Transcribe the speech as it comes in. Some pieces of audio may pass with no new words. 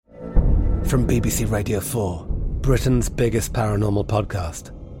From BBC Radio 4, Britain's biggest paranormal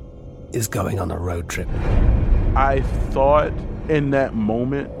podcast is going on a road trip. I thought in that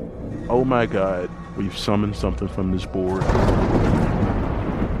moment, oh my God, we've summoned something from this board.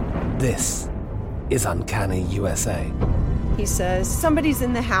 This is Uncanny USA. He says, somebody's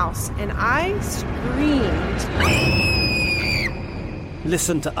in the house, and I screamed.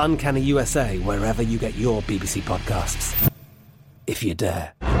 Listen to Uncanny USA wherever you get your BBC podcasts, if you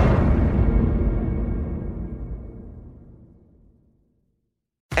dare.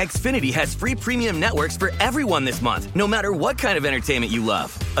 Xfinity has free premium networks for everyone this month, no matter what kind of entertainment you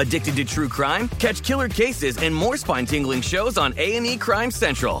love. Addicted to true crime? Catch killer cases and more spine-tingling shows on A&E Crime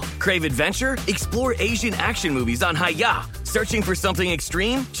Central. Crave adventure? Explore Asian action movies on Hi-YAH. Searching for something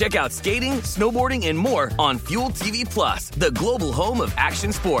extreme? Check out skating, snowboarding, and more on Fuel TV Plus, the global home of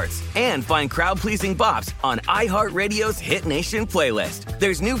action sports. And find crowd-pleasing bops on iHeartRadio's Hit Nation playlist.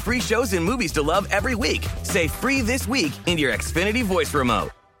 There's new free shows and movies to love every week. Say free this week in your Xfinity voice remote.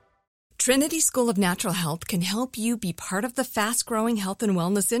 Trinity School of Natural Health can help you be part of the fast-growing health and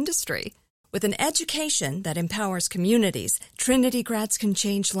wellness industry. With an education that empowers communities, Trinity grads can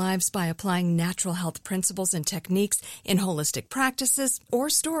change lives by applying natural health principles and techniques in holistic practices or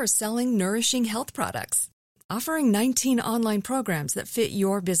stores selling nourishing health products. Offering 19 online programs that fit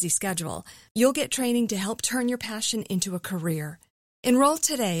your busy schedule, you'll get training to help turn your passion into a career. Enroll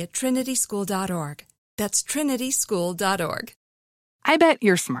today at trinityschool.org. That's trinityschool.org. I bet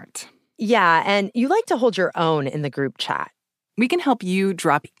you're smart. Yeah, and you like to hold your own in the group chat. We can help you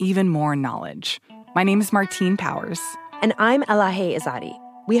drop even more knowledge. My name is Martine Powers. And I'm Elahe Izadi.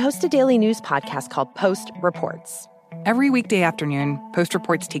 We host a daily news podcast called Post Reports. Every weekday afternoon, Post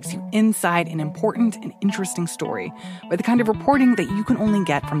Reports takes you inside an important and interesting story with the kind of reporting that you can only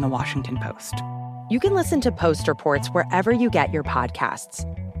get from the Washington Post. You can listen to Post Reports wherever you get your podcasts.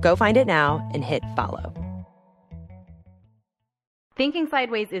 Go find it now and hit follow. Thinking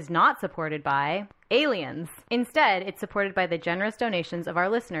Sideways is not supported by aliens. Instead, it's supported by the generous donations of our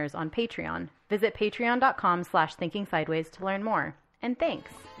listeners on Patreon. Visit patreon.com/thinkingsideways to learn more. And thanks.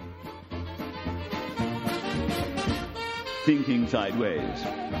 Thinking Sideways.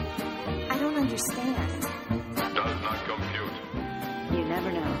 I don't understand. Does not compute. You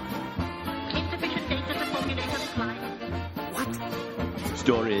never know. Insufficient data to formulate a reply. What?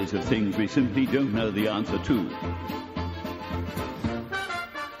 Stories of things we simply don't know the answer to.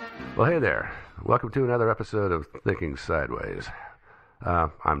 Well, hey there. Welcome to another episode of Thinking Sideways.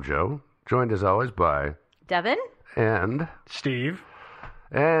 I'm Joe, joined as always by Devin and Steve.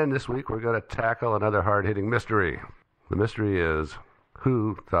 And this week we're going to tackle another hard-hitting mystery. The mystery is,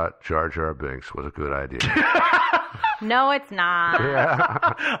 who thought Jar Jar Binks was a good idea? No, it's not.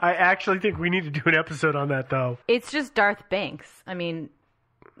 Yeah. I actually think we need to do an episode on that, though. It's just Darth Banks. I mean,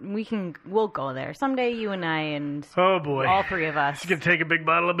 we'll go there someday. You and I and oh boy, all three of us. Just gonna take a big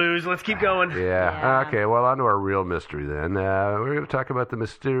bottle of booze. Let's keep going. Yeah. Okay. Well, on to our real mystery then. We're going to talk about the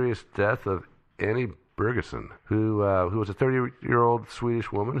mysterious death of Annie Bergeson, who was a 30-year-old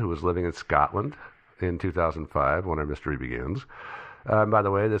Swedish woman who was living in Scotland in 2005 when our mystery begins. By the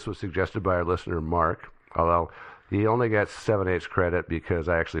way, this was suggested by our listener Mark, although he only gets 7/8 credit because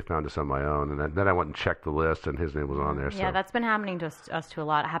I actually found this on my own, and then I went and checked the list, and his name was on there. Yeah, so. That's been happening to us to a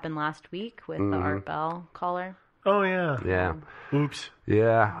lot. It happened last week with the Art Bell caller. Oh, yeah. Yeah. Oops.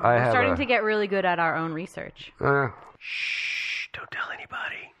 Yeah, We're starting to get really good at our own research. Shh, don't tell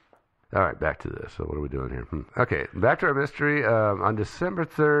anybody. All right, back to this. So what are we doing here? Okay, back to our mystery. On December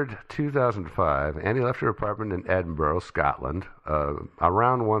 3rd, 2005, Annie left her apartment in Edinburgh, Scotland,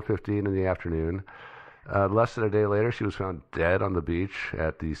 around 1:15 in the afternoon. Less than a day later, she was found dead on the beach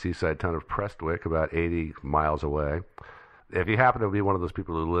at the seaside town of Prestwick, about 80 miles away. If you happen to be one of those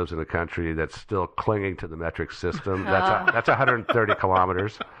people who lives in a country that's still clinging to the metric system, that's 130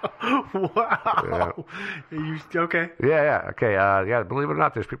 kilometers. Wow. Yeah. Okay. Yeah. Okay. Yeah. Believe it or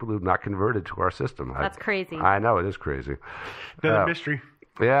not, there's people who've not converted to our system. That's crazy. I know, it is crazy. Another mystery.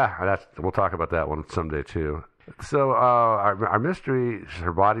 Yeah. We'll talk about that one someday too. So our mystery,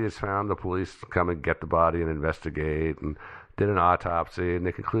 her body is found. The police come and get the body and investigate and did an autopsy, and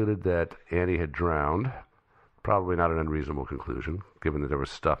they concluded that Annie had drowned. Probably not an unreasonable conclusion, given that there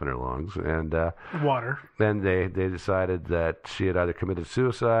was stuff in her lungs. And water. Then they decided that she had either committed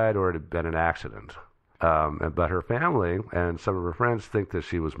suicide or it had been an accident. But her family and some of her friends think that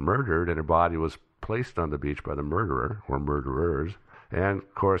she was murdered and her body was placed on the beach by the murderer or murderers. And,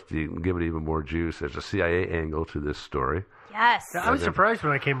 of course, to give it even more juice, there's a CIA angle to this story. Yes. I was surprised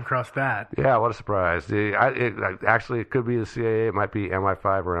when I came across that. Yeah, what a surprise. Actually, it could be the CIA. It might be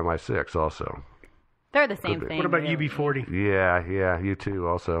MI5 or MI6 also. They're the same thing. What about really. UB40? Yeah, you too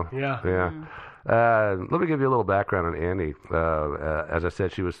also. Yeah. Let me give you a little background on Annie. As I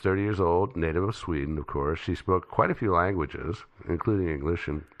said, she was 30 years old, native of Sweden, of course. She spoke quite a few languages, including English,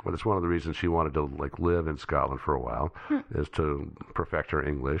 and that's one of the reasons she wanted to live in Scotland for a while, is to perfect her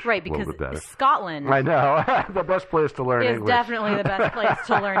English Right, a little because bit better. Scotland I know. The best place to learn is English. definitely the best place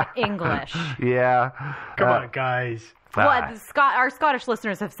to learn English. Yeah. Come on, guys. Well, our Scottish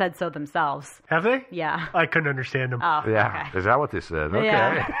listeners have said so themselves. Have they? Yeah. I couldn't understand them. Oh, Yeah. okay. Is that what they said? Okay.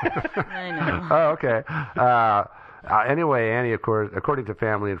 Yeah. I know. Oh, okay. Anyway, Annie, of course, according to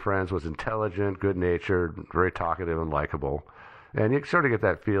family and friends, was intelligent, good-natured, very talkative, and likable. And you sort of get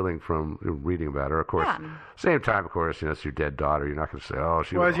that feeling from reading about her. Of course, same time, of course, it's your dead daughter. You're not going to say, "Oh,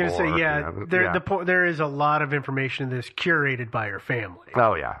 she was." I was going to say, yeah. there is a lot of information that's curated by her family.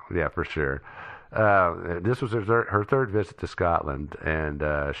 Oh yeah, for sure. This was her third visit to Scotland, and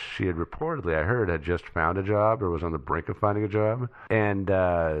she had reportedly, I heard, had just found a job or was on the brink of finding a job, and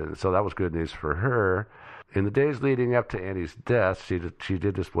so that was good news for her. In the days leading up to Annie's death, she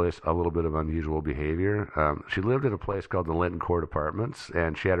did display a little bit of unusual behavior. She lived in a place called the Linton Court Apartments,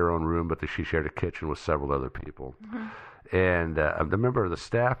 and she had her own room, but she shared a kitchen with several other people. Mm-hmm. And the member of the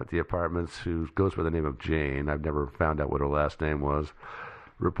staff at the apartments, who goes by the name of Jane, I've never found out what her last name was,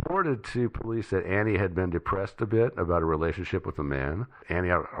 reported to police that Annie had been depressed a bit about a relationship with a man. Annie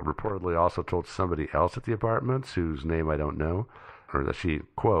reportedly also told somebody else at the apartments, whose name I don't know, or that she,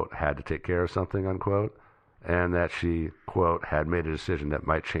 quote, had to take care of something, unquote, and that she, quote, had made a decision that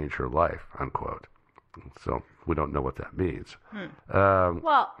might change her life, unquote. So we don't know what that means.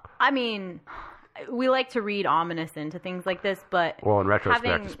 Well, I mean, we like to read ominous into things like this, but... Well, in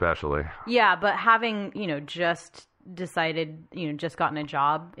retrospect especially. Yeah, but having, just decided, just gotten a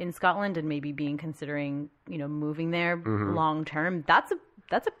job in Scotland and maybe considering, moving there long term, that's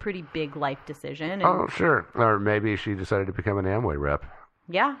a pretty big life decision. And oh, sure. Or maybe she decided to become an Amway rep.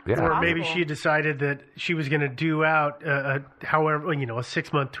 Yeah. Or maybe she decided that she was going to do out, a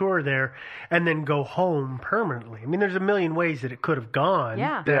 6-month tour there and then go home permanently. I mean, there's a million ways that it could have gone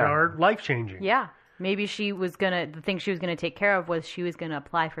that are life-changing. Yeah. Maybe the thing she was going to take care of was she was going to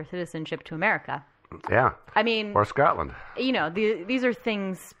apply for citizenship to America. Yeah. I mean... Or Scotland. These are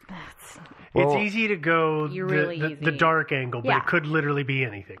things... It's easy to go easy. the dark angle, but it could literally be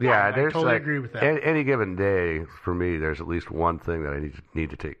anything. Yeah, I totally agree with that. Any given day, for me, there's at least one thing that I need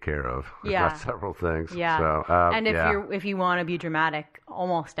to take care of. If not several things. Yeah. So, and if you want to be dramatic,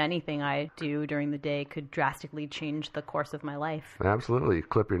 almost anything I do during the day could drastically change the course of my life. Absolutely. You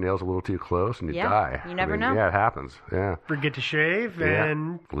clip your nails a little too close and you die. You never know. Yeah, it happens. Yeah. Forget to shave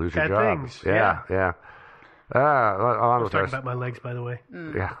and lose your bad job. things. Yeah. I was talking about my legs, by the way.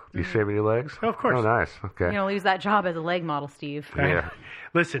 Yeah. You shaving your legs? Oh, of course. Oh, nice. Okay. You're going to lose that job as a leg model, Steve. Yeah.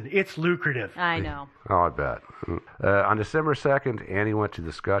 Listen, it's lucrative. I know. Oh, I bet. On December 2nd, Annie went to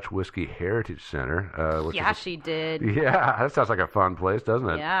the Scotch Whisky Heritage Center. She did. Yeah, that sounds like a fun place, doesn't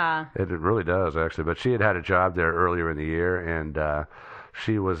it? Yeah. It really does, actually. But she had a job there earlier in the year, and once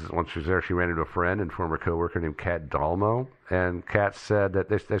she was there, she ran into a friend and former coworker named Kat Dalmo. And Kat said that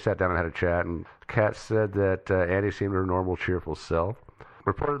they sat down and had a chat, and Kat said that Annie seemed her normal, cheerful self.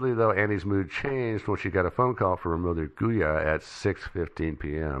 Reportedly, though, Annie's mood changed when she got a phone call from her mother, Guya, at 6:15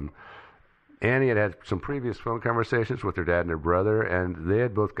 p.m. Annie had some previous phone conversations with her dad and her brother, and they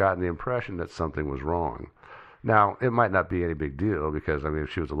had both gotten the impression that something was wrong. Now, it might not be any big deal because,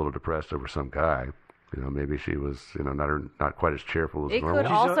 she was a little depressed over some guy. Maybe she was, not quite as cheerful as normal. It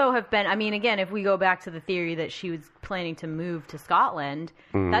could also have been, again, if we go back to the theory that she was planning to move to Scotland,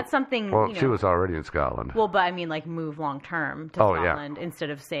 that's something, Well, she was already in Scotland. Well, but move long term to Scotland instead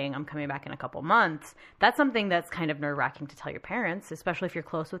of saying, I'm coming back in a couple months. That's something that's kind of nerve-wracking to tell your parents, especially if you're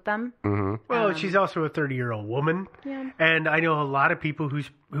close with them. Mm-hmm. Well, she's also a 30-year-old woman. Yeah. And I know a lot of people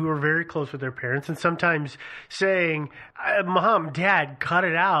who are very close with their parents, and sometimes saying, Mom, Dad, cut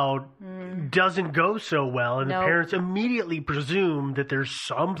it out, doesn't go so well, and the parents immediately presume that there's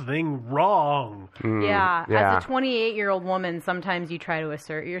something wrong. Yeah. As a 28-year-old woman, sometimes you try to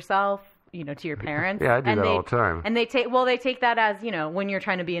assert yourself, to your parents. Yeah, I do that all the time. And they take that as, when you're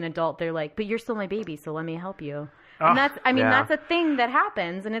trying to be an adult, they're like, but you're still my baby, so let me help you. And that's a thing that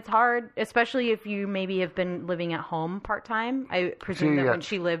happens, and it's hard, especially if you maybe have been living at home part-time. I presume that when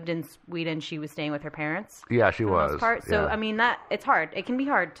she lived in Sweden, she was staying with her parents. Yeah, she was. For the most part. So, it's hard. It can be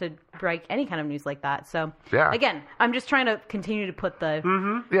hard to break any kind of news like that. So, again, I'm just trying to continue to put the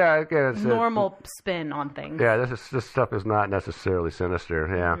normal spin on things. Yeah, this stuff is not necessarily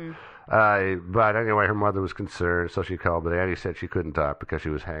sinister, but anyway, her mother was concerned, so she called, but Annie said she couldn't talk because she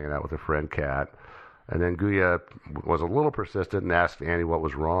was hanging out with her friend Kat. And then Guya was a little persistent and asked Annie what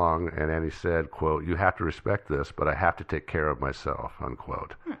was wrong, and Annie said, quote, "You have to respect this, but I have to take care of myself,"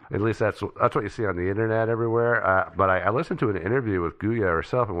 unquote. At least that's what you see on the internet everywhere. But I listened to an interview with Guya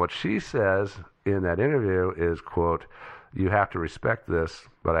herself, and what she says in that interview is, quote, "You have to respect this,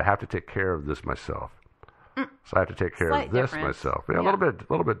 but I have to take care of this myself." So I have to take care of this myself. Yeah, a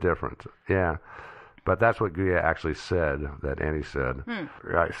little bit different. Yeah. But that's what Guya actually said, that Annie said.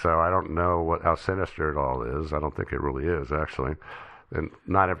 Right, so I don't know how sinister it all is. I don't think it really is, actually. And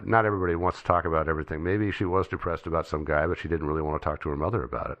not everybody wants to talk about everything. Maybe she was depressed about some guy, but she didn't really want to talk to her mother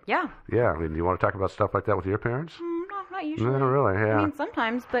about it. Yeah. Yeah, I mean, do you want to talk about stuff like that with your parents? No, not usually. No, really, yeah. I mean,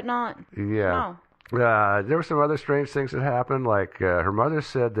 sometimes, but not. Yeah. No. There were some other strange things that happened, like her mother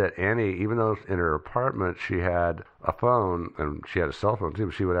said that Annie, even though in her apartment she had a phone, and she had a cell phone too,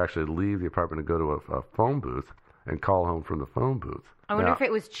 but she would actually leave the apartment and go to a phone booth and call home from the phone booth. I wonder if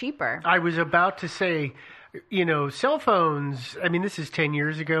it was cheaper. I was about to say, cell phones, I mean, this is 10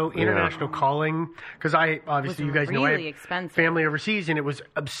 years ago, international calling, because obviously, you guys know, I had family overseas, and it was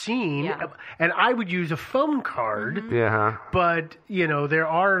obscene, and I would use a phone card, but, there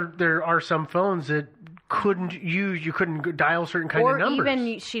are some phones that you couldn't dial certain kind of numbers. Or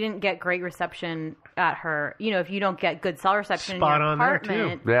even she didn't get great reception at her, if you don't get good cell reception in your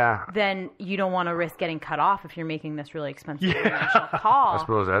apartment, then you don't want to risk getting cut off if you're making this really expensive international call. I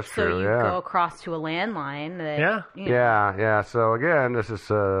suppose that's true, So you go across to a landline. That, So again, this is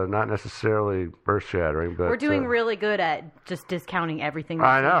not necessarily earth-shattering, but we're doing really good at just discounting everything.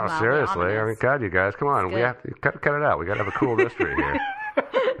 I know, seriously. I mean, God, you guys, come on. We have to cut it out. We got to have a cool mystery here.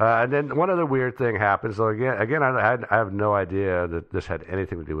 And then one other weird thing happened. So again, I have no idea that this had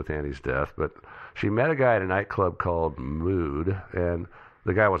anything to do with Annie's death, but she met a guy at a nightclub called Mood, and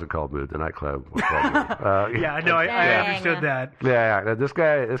the guy wasn't called Mood. The nightclub was called Mood. I understood that. Yeah. This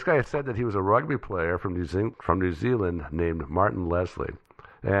guy said that he was a rugby player from New Zealand named Martin Leslie,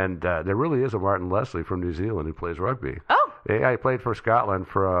 and there really is a Martin Leslie from New Zealand who plays rugby. Oh. Yeah, he played for Scotland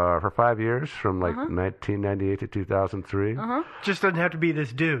for 5 years, from 1998 to 2003. Just doesn't have to be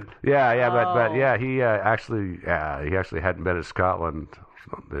this dude. But he actually hadn't been in Scotland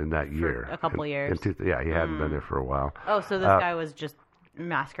in that year. For a couple years. He hadn't been there for a while. Oh, so this guy was just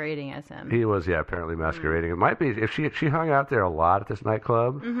masquerading as him. He was, apparently masquerading. It might be if she hung out there a lot at this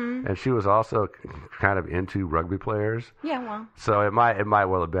nightclub, and she was also kind of into rugby players. Yeah, well. So it might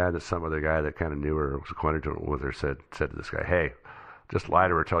well have been that some other guy that kind of knew her, was acquainted with her, said to this guy, "Hey, just lie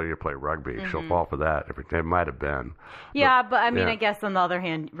to her, tell her you play rugby. She'll fall for that." It might have been. Yeah, but I mean, I guess on the other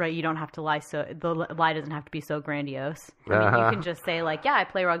hand, right, you don't have to lie. So the lie doesn't have to be so grandiose. I mean, you can just say I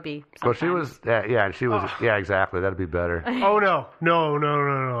play rugby sometimes. Well, she was, exactly. That'd be better. Oh,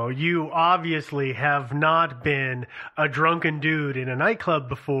 no. You obviously have not been a drunken dude in a nightclub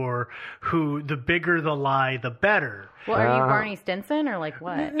before who the bigger the lie, the better. Well, are you Barney Stinson or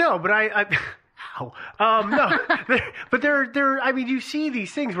what? No, but I no, but I mean, you see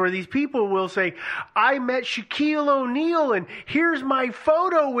these things where these people will say, "I met Shaquille O'Neal, and here's my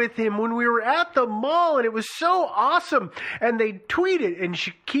photo with him when we were at the mall, and it was so awesome." And they tweet it, and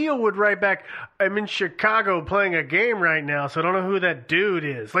Shaquille would write back, "I'm in Chicago playing a game right now, so I don't know who that dude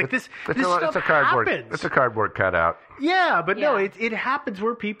is." This stuff happens. It's a cardboard cutout. Yeah, but no, it happens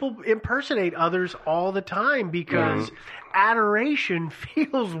where people impersonate others all the time because adoration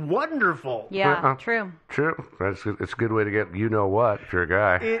feels wonderful. Yeah, true. True. It's a good way to get you-know-what if you're a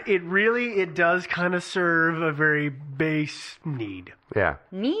guy. It really does kind of serve a very base need. Yeah.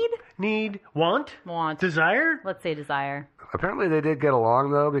 Need? Want? Desire? Let's say desire. Apparently they did get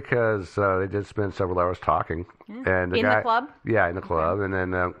along, though, because they did spend several hours talking. And the club? Yeah, in the club. And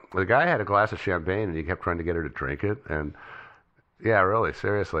then the guy had a glass of champagne, and he kept trying to get her to drink it. And yeah, really,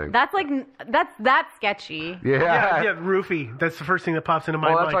 seriously. That's sketchy. Yeah, roofie. That's the first thing that pops into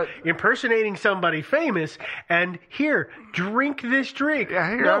my mind. Impersonating somebody famous, and here, drink this drink. Yeah,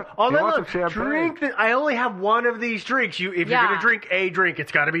 here. No, drink this. I only have one of these drinks. If you're going to drink a drink,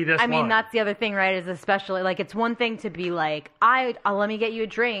 it's got to be this one. I mean, that's the other thing, right? Is especially it's one thing to be like, let me get you a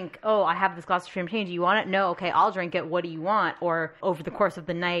drink. Oh, I have this glass of champagne. Do you want it? No. Okay, I'll drink it. What do you want? Or over the course of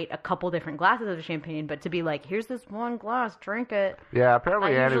the night, a couple different glasses of champagne. But to be like, here's this one glass, drink it. Yeah,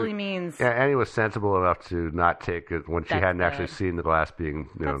 apparently that usually means... Yeah, Annie was sensible enough to not take it when she hadn't actually seen the glass being,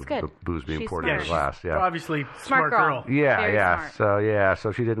 the booze being poured in the glass. Yeah, obviously smart girl. Yeah.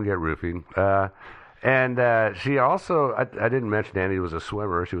 So she didn't get roofied. And she also, I didn't mention Annie was a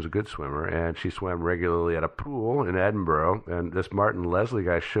swimmer. She was a good swimmer, and she swam regularly at a pool in Edinburgh. And this Martin Leslie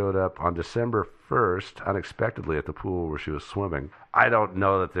guy showed up on December 1st unexpectedly at the pool where she was swimming. I don't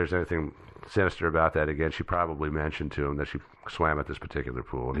know that there's anything sinister about that. Again, she probably mentioned to him that she swam at this particular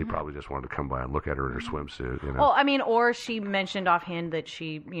pool, and he probably just wanted to come by and look at her in her swimsuit. You know? Well, I mean, or she mentioned offhand that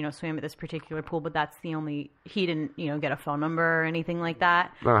she, swam at this particular pool, but that's the only. He didn't, get a phone number or anything like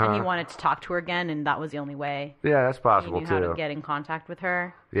that, and he wanted to talk to her again, and that was the only way. Yeah, that's possible he knew how to get in contact with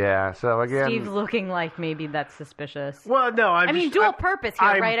her. Yeah, so again, Steve's looking like maybe that's suspicious. Well, no, I mean, dual purpose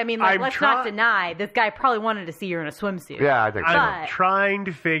here, right? I mean, let's not deny this guy probably wanted to see her in a swimsuit. Yeah, I think so. I'm trying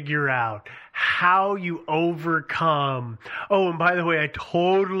to figure out how you overcome. Oh, and by the way, I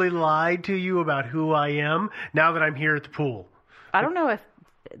totally lied to you about who I am now that I'm here at the pool. I don't know if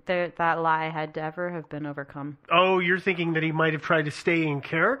that lie had to ever have been overcome. Oh, you're thinking that he might have tried to stay in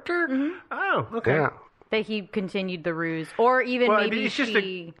character? Mm-hmm. Oh, okay. Yeah. That he continued the ruse, or even maybe it's just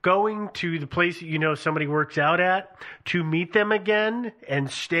going to the place somebody works out at to meet them again and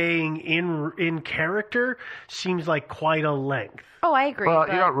staying in character seems like quite a length. Oh, I agree. Well,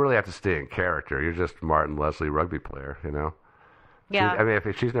 you don't really have to stay in character. You're just Martin Leslie, rugby player, Yeah.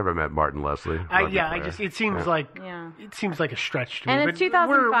 If she's never met Martin Leslie. It seems like a stretch to me. And but in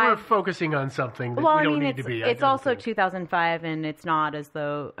 2005, we're focusing on something that we don't need to be. It's also 2005, and it's not as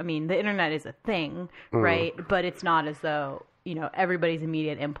though the internet is a thing, right? But it's not as though everybody's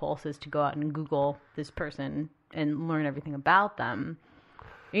immediate impulse is to go out and Google this person and learn everything about them.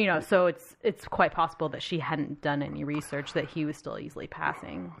 So it's quite possible that she hadn't done any research, that he was still easily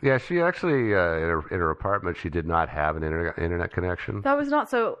passing. Yeah, she actually, in her apartment, she did not have an internet connection. That was not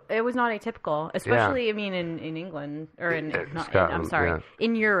so. It was not atypical, especially, in England, or in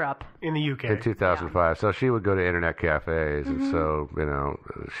Europe. In the UK. In 2005. Yeah. So she would go to internet cafes, and so,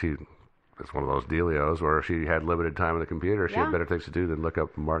 she... It's one of those dealios where she had limited time on the computer. She had better things to do than look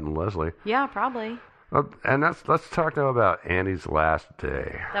up Martin Leslie. Yeah, probably. And let's talk now about Annie's last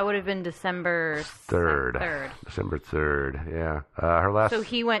day. That would have been December 3rd. December 3rd, yeah. Her last. So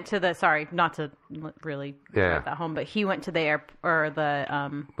he went to not to really drive that home, but he went to the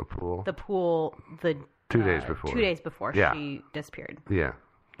pool. The pool. 2 days before. 2 days before she disappeared. Yeah.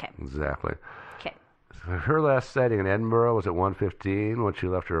 Okay. Exactly. Okay. So her last sighting in Edinburgh was at 1:15 when she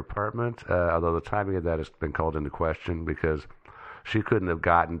left her apartment. Although the timing of that has been called into question because she couldn't have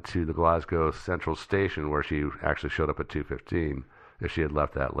gotten to the Glasgow Central Station where she actually showed up at 2:15 if she had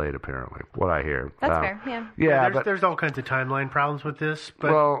left that late, apparently. What I hear. That's fair, yeah. Yeah, there's all kinds of timeline problems with this.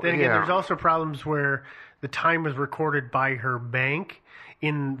 But then again, there's also problems where the time was recorded by her bank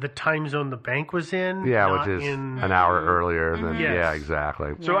in the time zone the bank was in. Yeah, which is an hour earlier than. Yes. Yeah,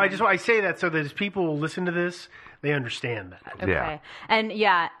 exactly. So I say that so that as people listen to this, they understand that. Okay. Yeah. And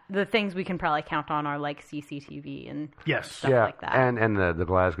the things we can probably count on are like CCTV and stuff like that. And the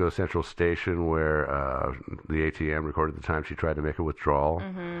Glasgow Central Station where the ATM recorded the time she tried to make a withdrawal.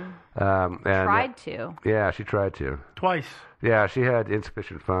 Mm-hmm. Tried to. Yeah, she tried to. Twice. Yeah, she had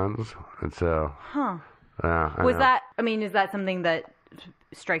insufficient funds, and so. Huh. Is that something that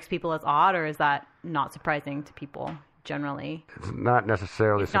strikes people as odd, or is that not surprising to people generally? It's not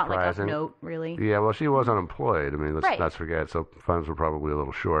necessarily surprising. Not like a note, really. Yeah, well, she was unemployed. I mean, let's not forget. So funds were probably a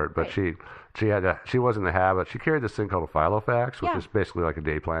little short, but she was in the habit. She carried this thing called a Filofax, which is basically like a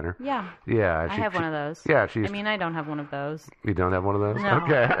day planner. Yeah. Yeah. I have one of those. Yeah, I don't have one of those. You don't have one of those? No.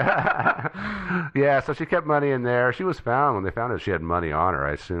 Okay. Yeah, so she kept money in there. She was found when they found out she had money on her.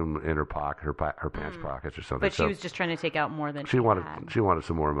 I assume in her pocket, her pants pockets or something. But she was just trying to take out more than she wanted. She wanted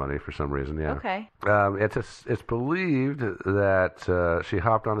some more money for some reason. Yeah. Okay. It's believed that she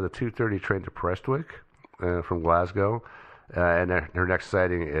hopped onto the 2:30 train to Prestwick from Glasgow. And her next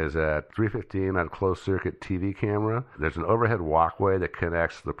sighting is at 3:15 on a closed-circuit TV camera. There's an overhead walkway that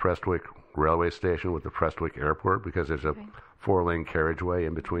connects the Prestwick railway station with the Prestwick airport because there's a 4-lane carriageway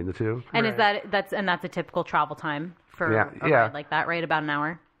in between the two. And that's a typical travel time for a ride like that, right? About an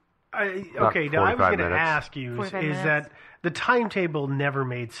hour. Now I was going to ask you that the timetable never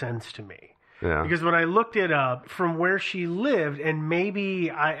made sense to me. Yeah. Because when I looked it up from where she lived, and maybe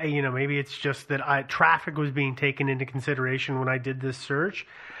maybe it's just that traffic was being taken into consideration when I did this search,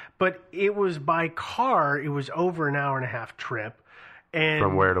 but it was by car. It was over an hour and a half trip. And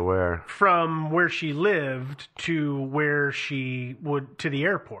from where to where? From where she lived to where she would to the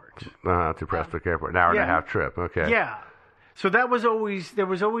airport. To Prestwick Airport, an hour and a half trip. Okay. Yeah. So there was always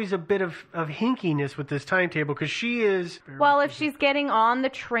a bit of hinkiness with this timetable because she is. Well, if she's getting on the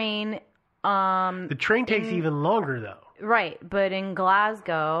train. The train takes even longer, though. Right, but in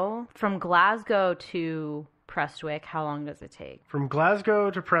Glasgow, from Glasgow to Prestwick, how long does it take? From Glasgow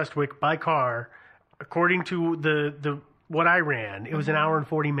to Prestwick by car, according to the what I ran, it was an hour and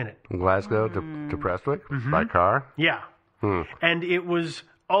 40 minutes. From Glasgow to Prestwick by car? Yeah. And it was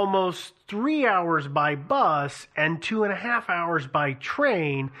almost 3 hours by bus and 2.5 hours by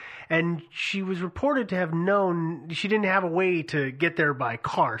train, and she was reported to have known she didn't have a way to get there by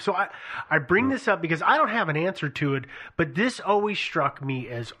car. So I bring this up because I don't have an answer to it, but this always struck me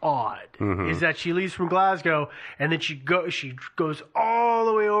as odd, is that she leaves from Glasgow and then she goes all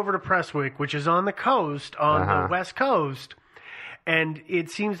the way over to Prestwick, which is on the coast, on the west coast, and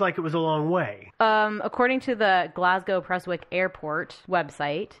it seems like it was a long way. According to the Glasgow Prestwick Airport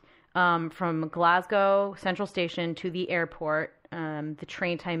website, from Glasgow Central Station to the airport, the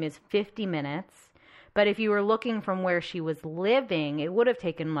train time is 50 minutes. But if you were looking from where she was living, it would have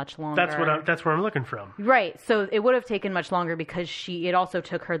taken much longer. That's where I'm looking from. Right. So it would have taken much longer because it also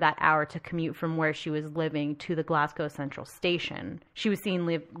took her that hour to commute from where she was living to the Glasgow Central Station. She was seen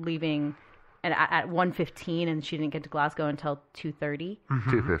leaving at 1:15, and she didn't get to Glasgow until 2:30.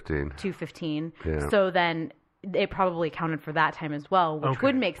 2:15. 2:15. Yeah. So then it probably accounted for that time as well, which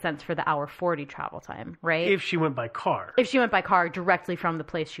would make sense for the hour 40 travel time, right? If she went by car. If she went by car directly from the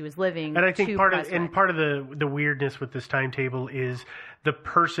place she was living. And I think part of the weirdness with this timetable is the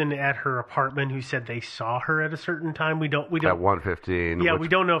person at her apartment who said they saw her at a certain time. We don't at 1:15. Yeah, we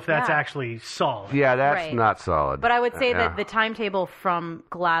don't know if that's actually solid. Yeah, that's not solid. But I would say that the timetable from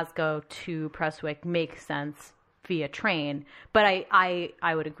Glasgow to Prestwick makes sense via train, but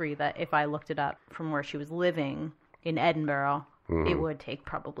I would agree that if I looked it up from where she was living in Edinburgh, it would take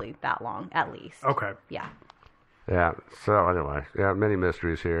probably that long at least. Okay. Yeah. Yeah. So anyway, many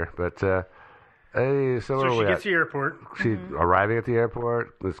mysteries here, but so she gets to the airport. She arriving at the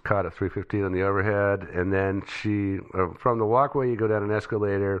airport is caught at 3:15 on the overhead, and then she from the walkway you go down an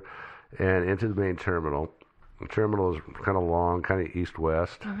escalator and into the main terminal. The terminal is kind of long, kind of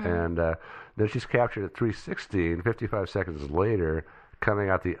east-west, and then she's captured at 3:16, 55 seconds later, coming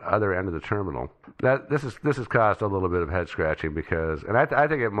out the other end of the terminal. This has caused a little bit of head scratching because, and I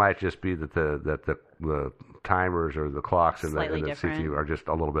think it might just be that the timers or the clocks in the CT are just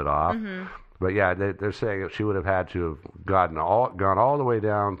a little bit off. But yeah, they're saying that she would have had to have gone all the way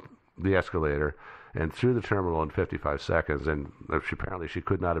down the escalator and through the terminal in 55 seconds, and apparently she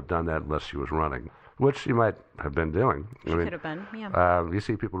could not have done that unless she was running, which she might have been doing. She could have been, yeah. You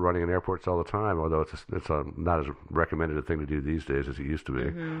see people running in airports all the time, although it's not as recommended a thing to do these days as it used to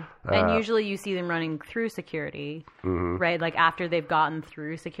be. And usually you see them running through security, right? Like after they've gotten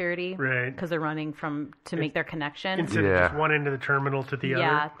through security, right? Because they're running to make their connection. Instead of just one end of the terminal to the other.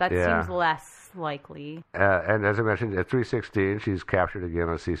 Yeah, that seems less likely. And as I mentioned, at 3:16, she's captured again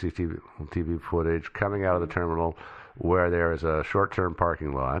on CCTV footage coming out of the terminal where there is a short-term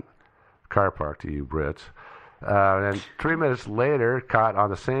parking lot. Car park to you Brits. And 3 minutes later, caught on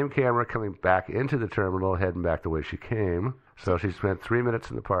the same camera coming back into the terminal, heading back the way she came. So she spent 3 minutes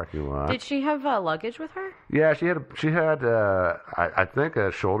in the parking lot. Did she have luggage with her? Yeah, she had I think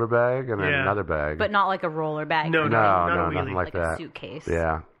a shoulder bag and another bag. But not like a roller bag. No, nothing like that. A suitcase.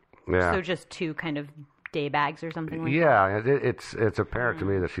 Yeah. So just two kind of day bags or something like that? Yeah, it's apparent to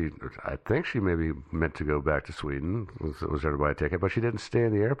me that I think she maybe meant to go back to Sweden, was there to buy a ticket, but she didn't stay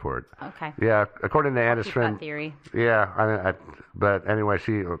in the airport. Okay. Yeah, according to Anna's friend. That theory. Yeah, but anyway,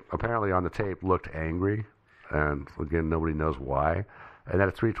 she apparently on the tape looked angry, and again, nobody knows why. And then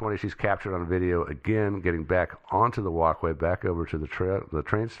at 3:20, she's captured on video again, getting back onto the walkway, back over to the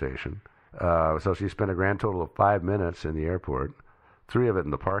train station. So she spent a grand total of 5 minutes in the airport. 3 of it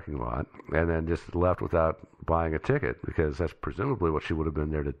in the parking lot, and then just left without buying a ticket, because that's presumably what she would have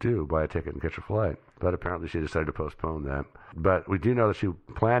been there to do, buy a ticket and catch a flight. But apparently she decided to postpone that. But we do know that she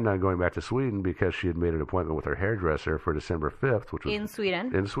planned on going back to Sweden because she had made an appointment with her hairdresser for December 5th, which was in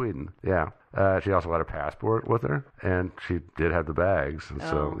Sweden. In Sweden, yeah. She also had her passport with her, and she did have the bags. And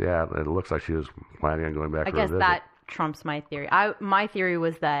so, yeah, it looks like she was planning on going back for a visit. I guess that trumps my theory. My theory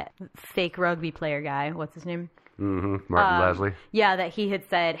was that fake rugby player guy, what's his name? Martin Leslie. Yeah, that he had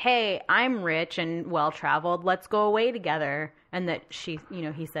said, "Hey, I'm rich and well-traveled. Let's go away together." And that he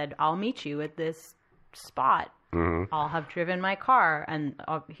said, "I'll meet you at this spot. I'll have driven my car." And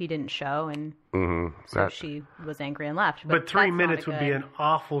he didn't show, and so she was angry and left. But 3 minutes would be an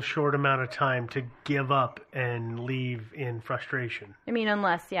awful short amount of time to give up and leave in frustration. I mean,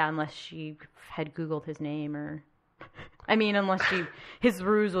 unless she had Googled his name or... unless his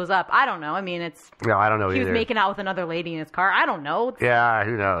ruse was up. I don't know. I mean, No, I don't know either. He was making out with another lady in his car. I don't know. Yeah,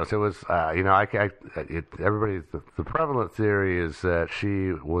 who knows? It was, the prevalent theory is that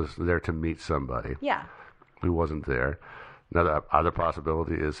she was there to meet somebody. Yeah. Who wasn't there. Now, the other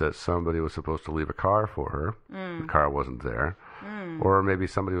possibility is that somebody was supposed to leave a car for her. The car wasn't there. Or maybe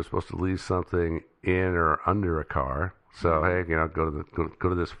somebody was supposed to leave something in or under a car. So, hey, go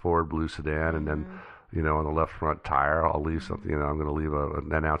to this Ford blue sedan and then... on the left front tire, I'll leave something. I'm going to leave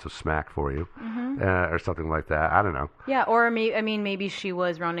an ounce of smack for you, or something like that. I don't know. Yeah, or maybe she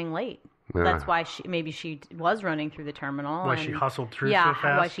was running late. Yeah. That's why she was running through the terminal. Why she hustled through so fast?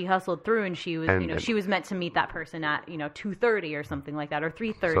 Yeah, why she hustled through, and she was, she was meant to meet that person at 2:30 or something like that, or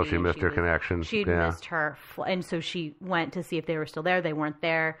 3:30. So she missed her connection. She'd missed her, and so she went to see if they were still there. They weren't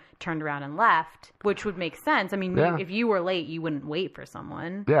there. Turned around and left, which would make sense. I mean, if you were late, you wouldn't wait for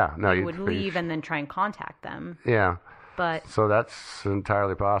someone. Yeah, no, you would leave and then try and contact them. Yeah, but so that's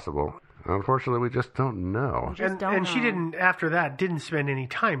entirely possible. Unfortunately, we just don't know. And she didn't, after that, didn't spend any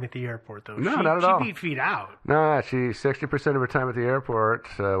time at the airport, though. No, not at all. She beat feet out. No, 60% of her time at the airport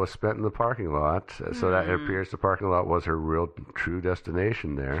was spent in the parking lot. So that it appears the parking lot was her real, true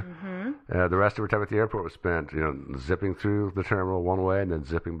destination there. The rest of her time at the airport was spent, zipping through the terminal one way and then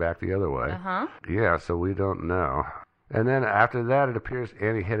zipping back the other way. Yeah, so we don't know. And then after that, it appears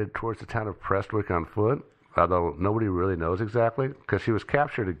Annie headed towards the town of Prestwick on foot. Although nobody really knows exactly, because she was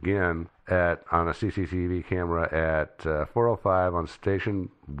captured again on a CCTV camera at 405 on Station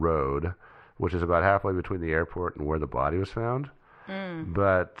Road, which is about halfway between the airport and where the body was found.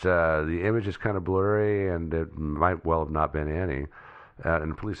 But the image is kind of blurry, and it might well have not been Annie.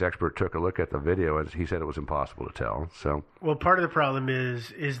 And the police expert took a look at the video, and he said it was impossible to tell. So, well, part of the problem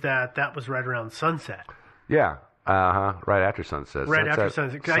is that was right around sunset. Yeah. Right after sunset. Right after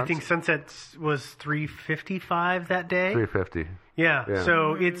sunset. I think sunset was 3:55 that day. 3:50. Yeah.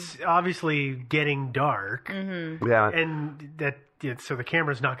 So it's obviously getting dark. Yeah. And so the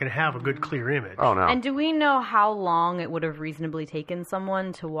camera's not going to have a good clear image. Oh no. And do we know how long it would have reasonably taken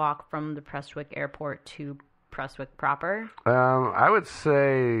someone to walk from the Prestwick Airport to Prestwick proper? I would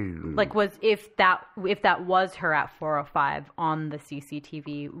say, if that was her at 4:05 on the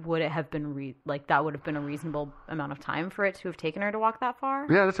CCTV, would it have been that would have been a reasonable amount of time for it to have taken her to walk that far?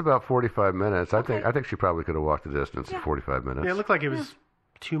 Yeah, that's about 45 minutes. I think she probably could have walked the distance in 45 minutes. Yeah, it looked like it was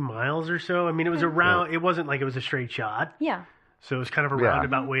 2 miles or so. I mean, it was around. It wasn't like it was a straight shot. Yeah. So it was kind of a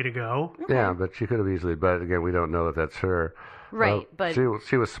roundabout way to go. Okay. Yeah, but she could have easily. But again, we don't know if that's her. Right, but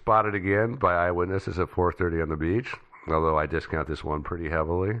she was spotted again by eyewitnesses at 4:30 on the beach. Although I discount this one pretty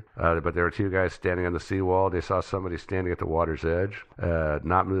heavily. But there were two guys standing on the seawall. They saw somebody standing at the water's edge,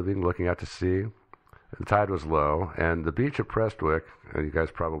 not moving, looking out to sea. The tide was low, and the beach at Prestwick, and you guys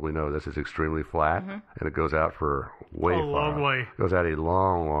probably know this, is extremely flat, and it goes out for way far. A long way. It goes out a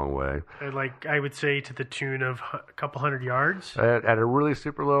long, long way. I would say to the tune of a couple hundred yards. At a really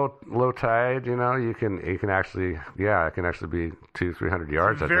super low tide, you can actually, it can actually be 200-300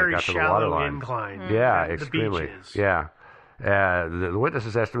 yards. Very out to the water line. Very shallow incline. Yeah, The extremely. beach is. Yeah. The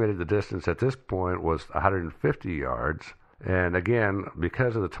witnesses estimated the distance at this point was 150 yards. And again,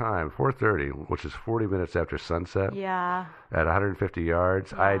 because of the time, 4:30, which is 40 minutes after sunset, at 150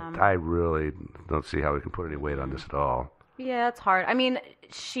 yards, I really don't see how we can put any weight on this at all. Yeah, it's hard. I mean,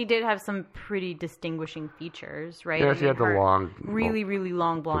 she did have some pretty distinguishing features, right? Yeah, she had the really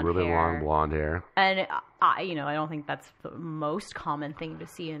long blonde hair. Really long blonde hair. And I don't think that's the most common thing to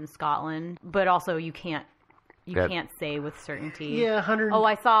see in Scotland. But also, you can't say with certainty. Yeah, 100. Oh,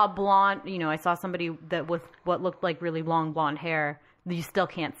 I saw a blonde. I saw somebody that with what looked like really long blonde hair. You still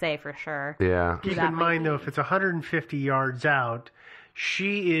can't say for sure. Yeah. Keep in mind, though, if it's 150 yards out,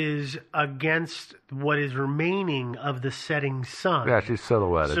 she is against what is remaining of the setting sun. Yeah, she's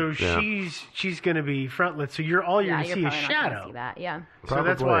silhouetted. So she's going to be frontlit. So you're going to see a shadow. See that. Yeah. So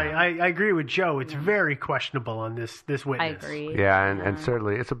that's why I agree with Joe. It's very questionable on this witness. I agree. Yeah, and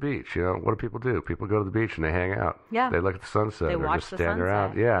certainly it's a beach. What do people do? People go to the beach and they hang out. Yeah. They look at the sunset. They or watch just the stand sunset.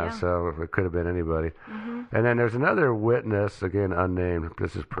 around. Yeah, so it could have been anybody. And then there's another witness, again unnamed.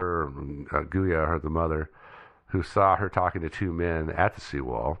 This is per Guya, her the mother, who saw her talking to two men at the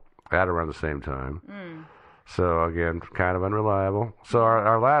seawall at around the same time. So, again, kind of unreliable. So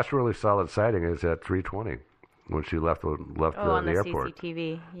our last really solid sighting is at 3:20 when she left the on the airport.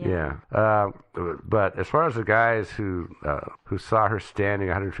 CCTV. Yeah. But as far as the guys who saw her standing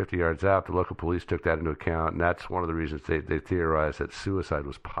 150 yards out, the local police took that into account, and that's one of the reasons they theorized that suicide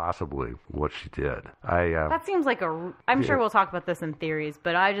was possibly what she did. That seems like I'm sure we'll talk about this in theories,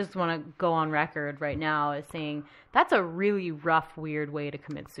 but I just want to go on record right now as saying that's a really rough, weird way to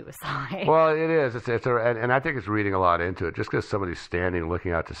commit suicide. Well, it is. And I think it's reading a lot into it. Just because somebody's standing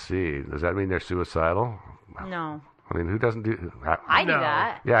looking out to sea, does that mean they're suicidal? No. I mean, who doesn't do? I do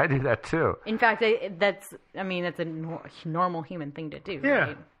that. Yeah, I do that too. In fact, that's a normal human thing to do. Yeah.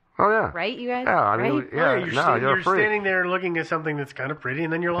 Right? Oh yeah. Right, you guys? Yeah, I mean, right? You're standing there looking at something that's kind of pretty,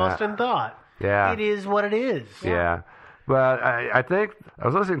 and then you're lost in thought. Yeah. It is what it is. Yeah. But I think I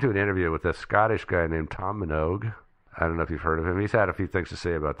was listening to an interview with a Scottish guy named Tom Minogue. I don't know if you've heard of him. He's had a few things to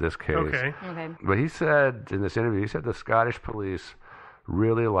say about this case. Okay. But he said in this interview, the Scottish police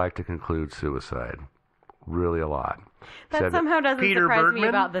really like to conclude suicide. Really a lot. That somehow doesn't Peter surprise Bergman? me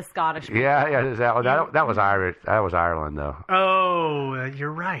about the Scottish people. Yeah, that was Irish. That was Ireland, though. Oh,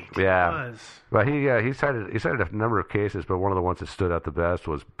 you're right. Yeah. It was. But he cited a number of cases, but one of the ones that stood out the best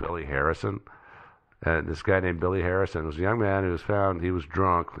was Billy Harrison. And this guy named Billy Harrison was a young man who was found, he was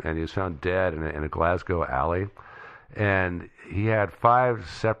drunk, and he was found dead in a Glasgow alley. And he had 5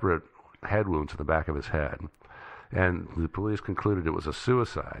 separate head wounds in the back of his head. And the police concluded it was a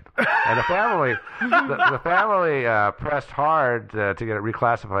suicide. And the family, the family pressed hard to get it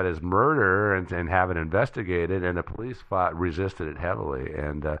reclassified as murder and have it investigated. And the police resisted it heavily.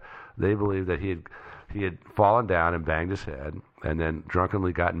 And they believed that he had fallen down and banged his head, and then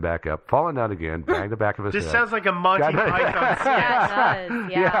drunkenly gotten back up, fallen down again, banged the back of his head. This sounds like a Monty Python sketch. Yeah, it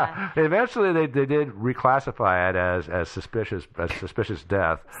does. Yeah. Eventually, they did reclassify it as suspicious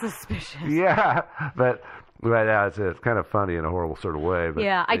death. Suspicious. Yeah, but it's kind of funny in a horrible sort of way. But,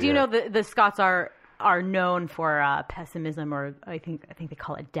 I do know that the Scots are known for pessimism, or I think they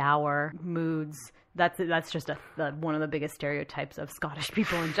call it dour moods. That's just one of the biggest stereotypes of Scottish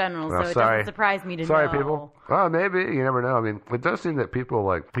people in general. Well, so it doesn't surprise me to know. Sorry, people. Well, maybe. You never know. I mean, it does seem that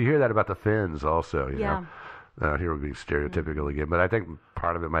people you hear that about the Finns also. You know? Here we're being stereotypical again, but I think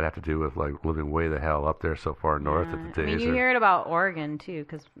part of it might have to do with living way the hell up there so far north at the days. I mean, you hear it about Oregon too,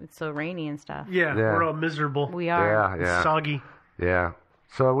 because it's so rainy and stuff. Yeah, we're all miserable. We are. Yeah. Soggy. Yeah.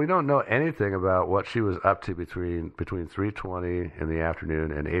 So we don't know anything about what she was up to between 3:20 in the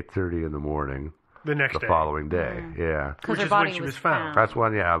afternoon and 8:30 in the morning. The following day. Yeah. Which is when she was found. That's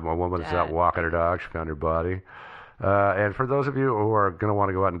when, a woman was out walking her dog. She found her body. And for those of you who are going to want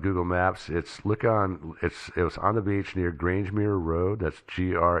to go out and Google Maps, it was on the beach near Grangemere Road. That's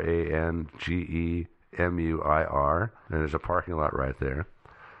Grangemuir, and there's a parking lot right there.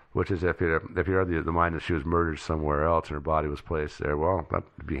 Which is if you're of the mind that she was murdered somewhere else and her body was placed there, well, that'd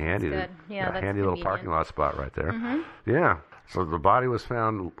be handy. That's a handy little parking lot spot right there. Mm-hmm. Yeah. So the body was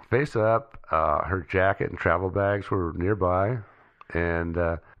found face up. Her jacket and travel bags were nearby. And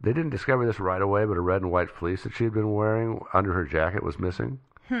they didn't discover this right away, but a red and white fleece that she had been wearing under her jacket was missing.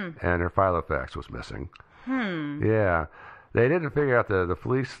 And her Filofax was missing. Yeah. They didn't figure out the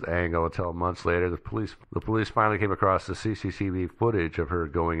fleece angle until months later. The police finally came across the CCTV footage of her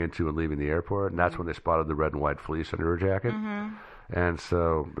going into and leaving the airport, and that's when they spotted the red and white fleece under her jacket. And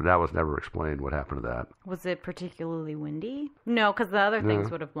so that was never explained what happened to that. Was it particularly windy? No, because the other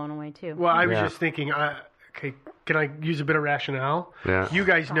things would have blown away too. Well, I was just thinking, okay, can I use a bit of rationale? Yeah. You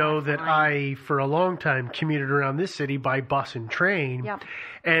guys know that I, for a long time, commuted around this city by bus and train. Yep.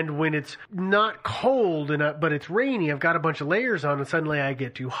 And when it's not cold, but it's rainy, I've got a bunch of layers on, and suddenly I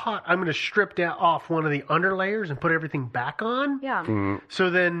get too hot. I'm going to strip off one of the under layers and put everything back on. Yeah.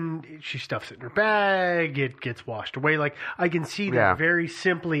 So then she stuffs it in her bag. It gets washed away. I can see that very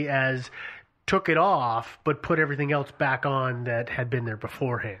simply as took it off, but put everything else back on that had been there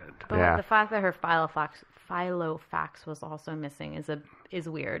beforehand. But the fact that her Filofax was also missing is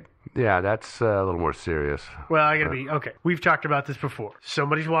weird. Yeah, that's a little more serious. Well, I gotta be okay. We've talked about this before.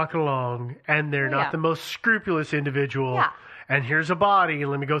 Somebody's walking along, and they're not the most scrupulous individual. Yeah. And here's a body,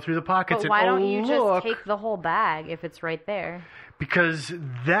 and let me go through the pockets. But why don't you just take the whole bag if it's right there? Because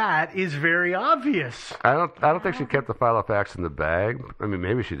that is very obvious. I don't think she kept the Filofax in the bag. I mean,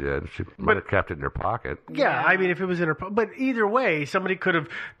 maybe she did. She might have kept it in her pocket. Yeah, I mean, if it was in her pocket. But either way, somebody could have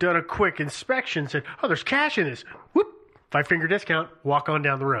done a quick inspection, said, oh, there's cash in this. Whoop, 5-finger discount, walk on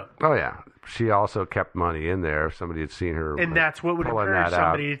down the road. Oh, yeah. She also kept money in there if somebody had seen her. And that's what would encourage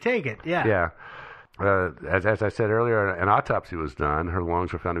somebody to take it. Yeah. Yeah. As I said earlier, an autopsy was done. Her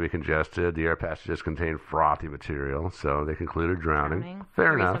lungs were found to be congested. The air passages contained frothy material, so they concluded drowning.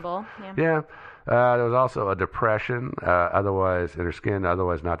 Fair Reasonable. enough. Yeah. There was also a depression, otherwise in her skin,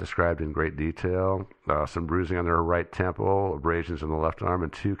 otherwise not described in great detail. Some bruising on her right temple, abrasions on the left arm,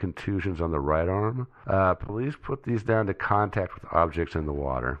 and 2 contusions on the right arm. Police put these down to contact with objects in the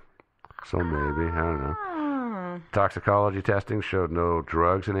water. So maybe, I don't know. Toxicology testing showed no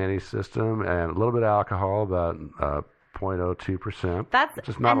drugs in any system, and a little bit of alcohol, about 0.02%. That's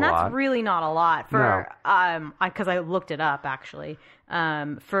really not a lot for because I looked it up actually.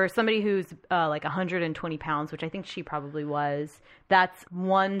 For somebody who's 120 pounds, which I think she probably was, that's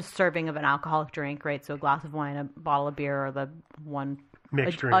 1 serving of an alcoholic drink, right? So a glass of wine, a bottle of beer, or the one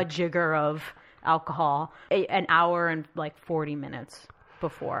a jigger of alcohol, an hour and 40 minutes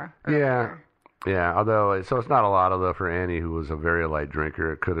before. Yeah. Yeah, although so it's not a lot, although for Annie, who was a very light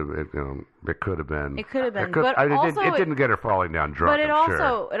drinker, it could have been. It could have been. But it didn't get her falling down drunk. But it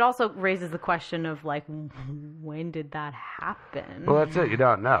it also raises the question of like, when did that happen? Well, that's it. You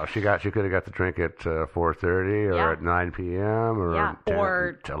don't know. She could have got the drink at 4:30 or at 9 p.m. or 10,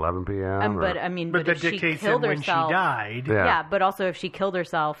 or 11 p.m. But that if she dictates killed when herself, she died. Yeah, but also if she killed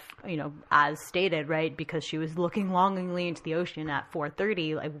herself, as stated, right, because she was looking longingly into the ocean at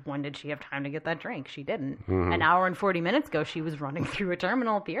 4:30. Like, when did she have time to get that drink? She didn't. Mm-hmm. An hour and 40 minutes ago, she was running through a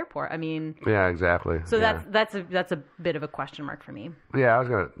terminal at the airport. I mean. Yeah, exactly. So that's a bit of a question mark for me. Yeah, I was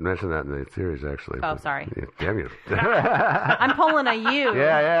going to mention that in the series, actually. Oh, sorry. Yeah, damn you. I'm pulling a you.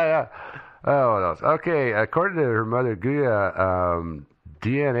 Yeah. Oh, what else? Okay, according to her mother, Guya,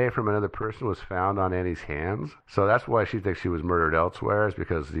 DNA from another person was found on Annie's hands. So that's why she thinks she was murdered elsewhere, is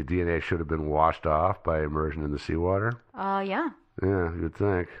because the DNA should have been washed off by immersion in the seawater. Yeah. Yeah, you'd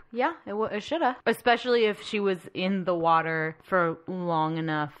think. Yeah, it should have. Especially if she was in the water for long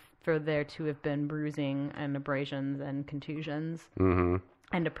enough for there to have been bruising and abrasions and contusions and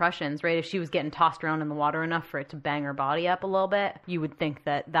depressions, right? If she was getting tossed around in the water enough for it to bang her body up a little bit, you would think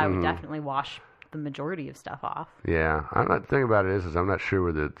that would definitely wash the majority of stuff off. Yeah. The thing about it is I'm not sure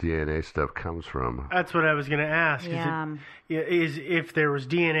where the DNA stuff comes from. That's what I was going to ask. Is if there was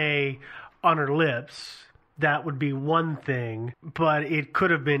DNA on her lips, that would be one thing, but it could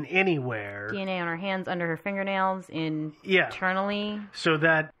have been anywhere. DNA on her hands, under her fingernails, internally. So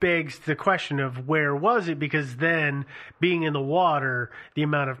that begs the question of where was it? Because then, being in the water, the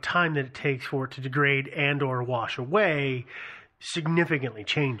amount of time that it takes for it to degrade and or wash away significantly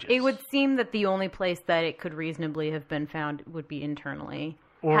changes. It would seem that the only place that it could reasonably have been found would be internally.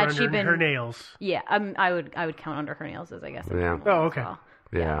 Or under her nails. Yeah, I would count under her nails as, I guess. Yeah. Oh, okay. Well.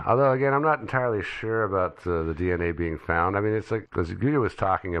 Yeah, although again, I'm not entirely sure about the DNA being found. I mean, it's like, because Guya was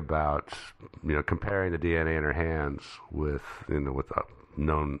talking about, comparing the DNA in her hands with, with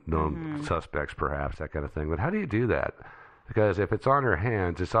known suspects, perhaps, that kind of thing. But how do you do that? Because if it's on her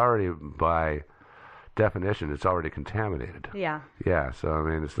hands, it's already, by definition, it's already contaminated. Yeah. Yeah. So I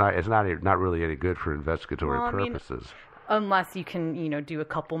mean, it's not really any good for investigatory purposes. Unless you can, do a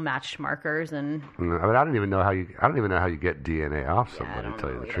couple matched markers and. I mean, I don't even know how you get DNA off somebody. To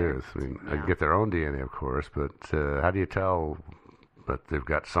tell you the truth, I mean, I can get their own DNA, of course, but how do you tell that they've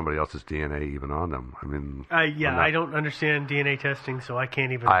got somebody else's DNA even on them? I mean, I don't understand DNA testing, so I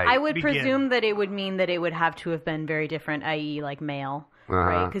can't even. I would presume that it would mean that it would have to have been very different, i.e., like male.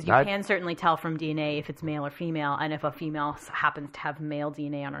 Right, because you can certainly tell from DNA if it's male or female, and if a female happens to have male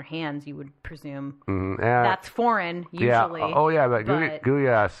DNA on her hands, you would presume that's foreign, usually. Yeah. Oh, yeah, but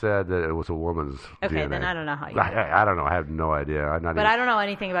Guya said that it was a woman's DNA. Okay, then I don't know how you I don't know. I have no idea. I don't know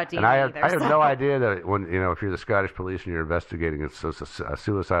anything about DNA and I either. I have no idea that when, if you're the Scottish police and you're investigating a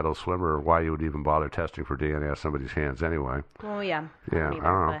suicidal swimmer, why you would even bother testing for DNA on somebody's hands anyway. Well, yeah. Yeah, I don't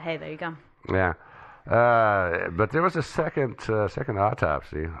know. But hey, there you go. Yeah. But there was a second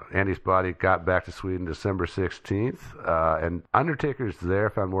autopsy. Andy's body got back to Sweden December 16th, and undertakers there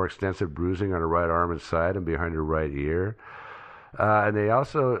found more extensive bruising on her right arm and side and behind her right ear. And they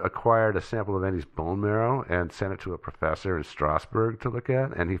also acquired a sample of Andy's bone marrow and sent it to a professor in Strasbourg to look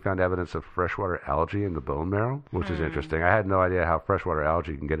at, and he found evidence of freshwater algae in the bone marrow, which is interesting. I had no idea how freshwater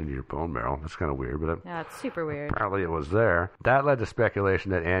algae can get into your bone marrow. That's kind of weird, but yeah, it's super weird. Apparently it was there. That led to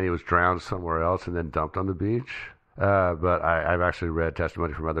speculation that Andy was drowned somewhere else and then dumped on the beach. But I've actually read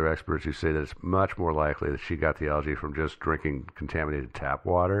testimony from other experts who say that it's much more likely that she got the algae from just drinking contaminated tap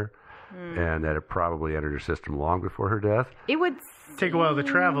water. And that it probably entered her system long before her death. It would take a while to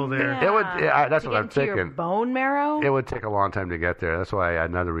travel there. Yeah. It would. That's what I'm thinking. Your bone marrow. It would take a long time to get there. That's why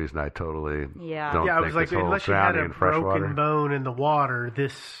another reason I totally don't think I was like, this whole unless you had a freshwater broken bone in the water,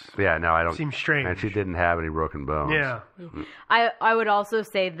 this I don't seems strange. And she didn't have any broken bones. Yeah. I would also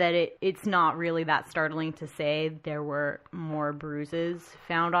say that it's not really that startling to say there were more bruises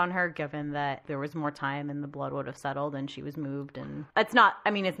found on her, given that there was more time and the blood would have settled and she was moved, and it's not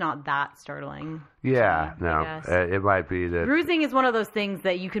that startling. Yeah, it might be that bruising is one of those things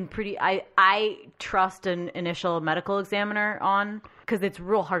that you can I trust an initial medical examiner on, because it's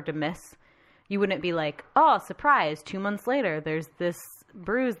real hard to miss. You wouldn't be like, oh, surprise, 2 months later, there's this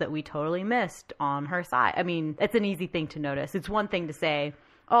bruise that we totally missed on her side. I mean, it's an easy thing to notice. It's one thing to say,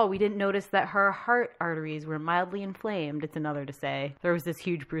 oh, we didn't notice that her heart arteries were mildly inflamed. It's another to say, there was this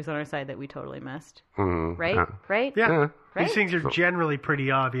huge bruise on her side that we totally missed. Mm-hmm. Right? Right? Yeah. Right? These things are generally pretty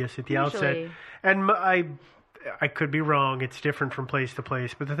obvious at the outset. And I could be wrong. It's different from place to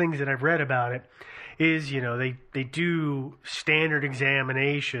place. But the things that I've read about it is, they do standard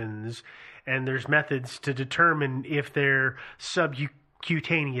examinations, and there's methods to determine if they're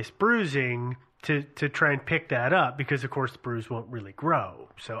subcutaneous bruising to try and pick that up because, of course, the bruise won't really grow.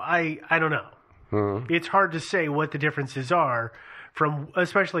 So I don't know. Mm-hmm. It's hard to say what the differences are,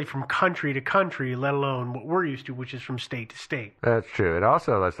 especially from country to country, let alone what we're used to, which is from state to state. That's true. And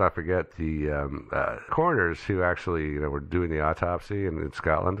also, let's not forget the coroners who actually were doing the autopsy in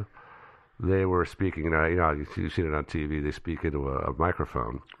Scotland. They were speaking, you've seen it on TV, they speak into a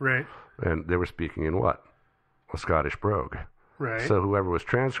microphone. Right. And they were speaking in what? A Scottish brogue. Right. So whoever was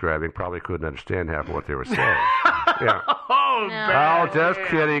transcribing probably couldn't understand half of what they were saying. Yeah. Oh, bad. Oh, just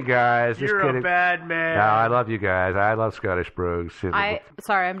kidding, guys. Just You're kidding. a bad man. No, I love you guys. I love Scottish brogues.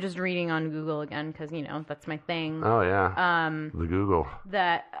 Sorry, I'm just reading on Google again because, that's my thing. Oh, yeah. The Google.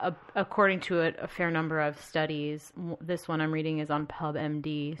 That according to a fair number of studies, this one I'm reading is on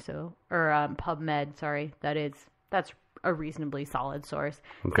PubMed, or PubMed, sorry. That's a reasonably solid source.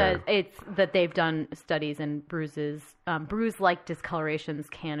 Okay. Says it's that they've done studies and bruises, bruise-like discolorations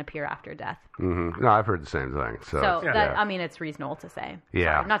can appear after death. Mm-hmm. No, I've heard the same thing. So that, I mean, it's reasonable to say.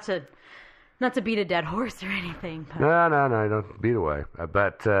 Yeah. Sorry, not to beat a dead horse or anything. But. No, don't beat away.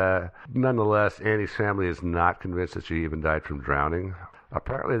 But nonetheless, Annie's family is not convinced that she even died from drowning.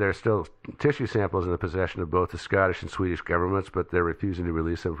 Apparently, there's still tissue samples in the possession of both the Scottish and Swedish governments, but they're refusing to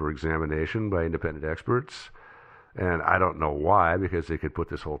release them for examination by independent experts. And I don't know why, because they could put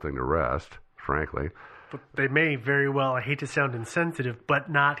this whole thing to rest, frankly. But they may very well, I hate to sound insensitive, but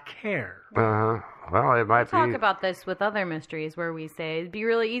not care. Well, it might be. We talk about this with other mysteries where we say it'd be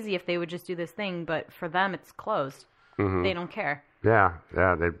really easy if they would just do this thing, but for them it's closed. Mm-hmm. They don't care. Yeah,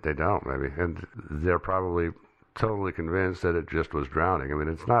 they don't, maybe. And they're probably totally convinced that it just was drowning. I mean,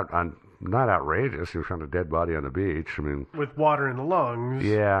 it's not outrageous. You're found a dead body on the beach. I mean, with water in the lungs.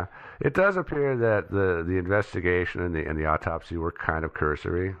 Yeah, it does appear that the investigation and the autopsy were kind of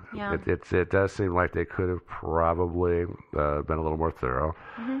cursory. Yeah. It does seem like they could have probably been a little more thorough.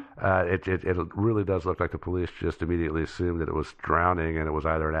 Mm-hmm. It really does look like the police just immediately assumed that it was drowning and it was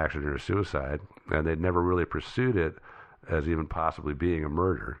either an accident or suicide, and they'd never really pursued it as even possibly being a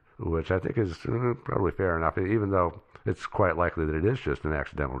murder, which I think is probably fair enough, even though it's quite likely that it is just an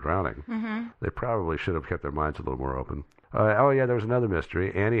accidental drowning. Mm-hmm. They probably should have kept their minds a little more open. There was another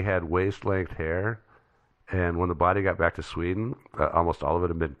mystery. Annie had waist-length hair, and when the body got back to Sweden, almost all of it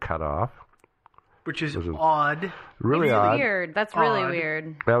had been cut off. Which is odd. Really it's odd. Weird. That's really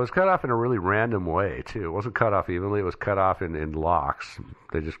weird. It was cut off in a really random way, too. It wasn't cut off evenly. It was cut off in locks.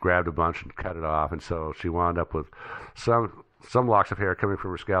 They just grabbed a bunch and cut it off, and so she wound up with some locks of hair coming from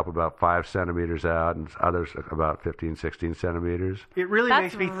her scalp about 5 centimeters out, and others about 15, 16 centimeters. It really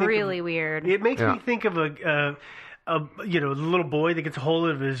makes me think. That's really weird. It makes me think of a little boy that gets a hold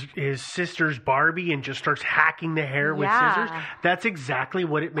of his sister's Barbie and just starts hacking the hair with scissors. That's exactly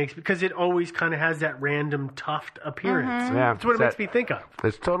what it makes, because it always kind of has that random tuft appearance. Mm-hmm. Yeah, that's what it makes me think of.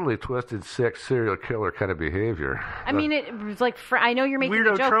 It's totally twisted, sick serial killer kind of behavior. I mean, it was like, I know you're making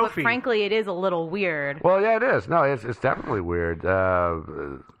Weirdo a joke, trophy. but frankly, it is a little weird. Well, yeah, it is. No, it's definitely weird.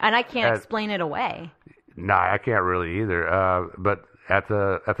 And I can't explain it away. No, I can't really either. But at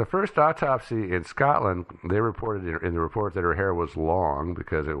the first autopsy in Scotland, they reported in the report that her hair was long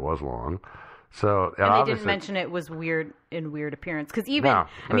because it was long. So and they didn't mention it was weird in weird appearance, because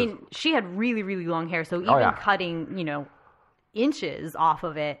she had really, really long hair. So even cutting, inches off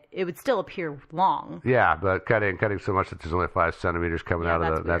of it, it would still appear long. Yeah, but cutting so much that there's only 5 centimeters coming out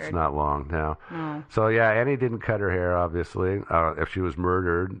of that's not long now. No. So yeah, Annie didn't cut her hair, obviously. If she was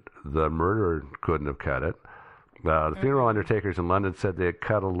murdered, the murderer couldn't have cut it. The funeral undertakers in London said they had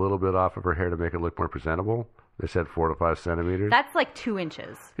cut a little bit off of her hair to make it look more presentable. They said 4 to 5 centimeters. That's like 2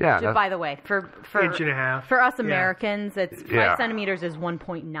 inches. Yeah. By the way, for inch and a half. For us Americans, it's 5 centimeters is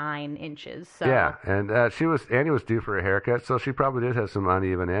 1.9 inches. So. Yeah, and Annie was due for a haircut, so she probably did have some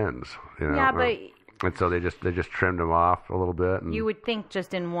uneven ends. Yeah, but. And so they just trimmed them off a little bit. And, you would think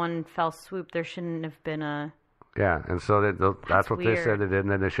just in one fell swoop there shouldn't have been a. Yeah, and so that's what weird. they said they did,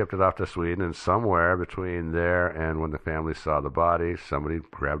 and then they shipped it off to Sweden, and somewhere between there and when the family saw the body, somebody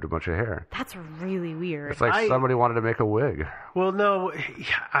grabbed a bunch of hair. That's really weird. It's like somebody wanted to make a wig. Well, no,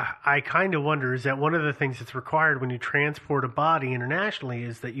 I kind of wonder, is that one of the things that's required when you transport a body internationally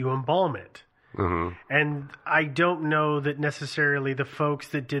is that you embalm it. Mm-hmm. And I don't know that necessarily the folks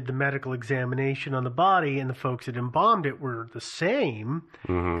that did the medical examination on the body and the folks that embalmed it were the same.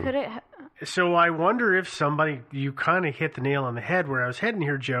 Mm-hmm. Could it? So I wonder if you kind of hit the nail on the head where I was heading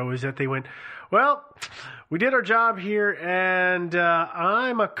here, Joe, is that they went, well, we did our job here, and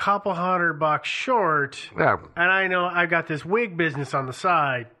I'm a couple $100 short. Yeah. And I know I got this wig business on the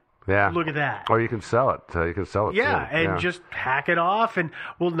side. Yeah. Look at that. Or you can sell it. You can sell it. Yeah, too. and just hack it off, and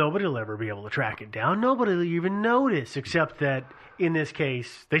nobody will ever be able to track it down. Nobody will even notice, except that in this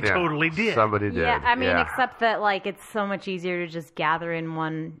case, they totally did. Somebody did. Yeah, I mean, except that like it's so much easier to just gather in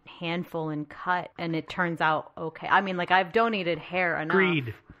one handful and cut, and it turns out okay. I mean, like I've donated hair enough.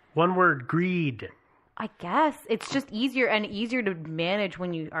 Greed. One word, greed. I guess it's just easier to manage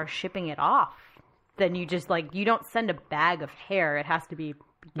when you are shipping it off than you just like you don't send a bag of hair. It has to be.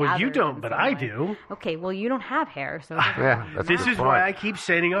 Well, you don't, but I do. Okay, well, you don't have hair, so... This is why I keep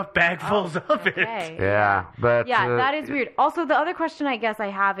sending off bagfuls of it. Yeah, but... Yeah, that is weird. Also, the other question I guess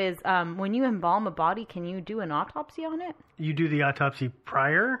I have is, when you embalm a body, can you do an autopsy on it? You do the autopsy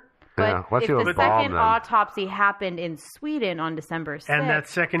prior? But if the second autopsy happened in Sweden on December 6th... And that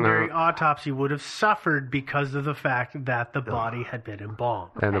secondary autopsy would have suffered because of the fact that the body had been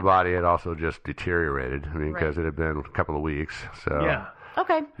embalmed. And the body had also just deteriorated, because it had been a couple of weeks, so... Yeah.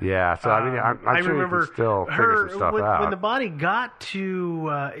 Okay. Yeah, so I mean, I'm sure remember you can still figure some stuff out. When the body got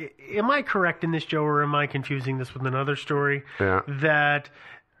to, am I correct in this, Joe, or am I confusing this with another story? Yeah. That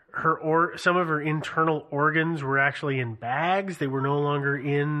some of her internal organs were actually in bags. They were no longer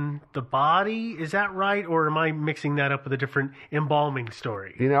in the body. Is that right, or am I mixing that up with a different embalming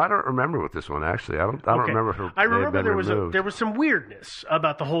story? I don't remember with this one actually. I don't remember. I remember there was some weirdness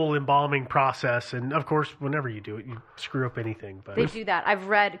about the whole embalming process, and of course, whenever you do it, you screw up anything. But they do that. I've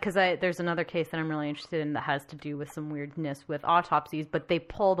read because there's another case that I'm really interested in that has to do with some weirdness with autopsies, but they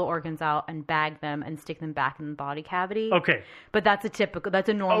pull the organs out and bag them and stick them back in the body cavity. Okay, but that's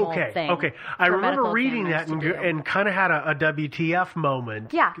a normal thing. Okay. I remember reading that and kind of had a WTF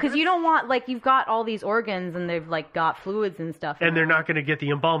moment. Yeah, because you don't want, like, you've got all these organs and they've, like, got fluids and stuff. And they're not going to get the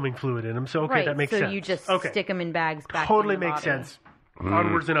embalming fluid in them. So, okay, that makes sense. So you just stick them in bags back totally in the makes body. sense.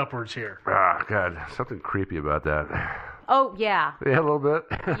 Onwards and upwards here. Oh, God. Something creepy about that. Oh, yeah. Yeah, a little bit.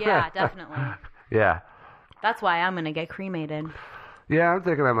 Yeah, definitely. Yeah. That's why I'm going to get cremated. Yeah, I'm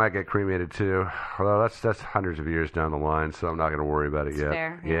thinking I might get cremated too. Although that's hundreds of years down the line, so I'm not going to worry about it yet.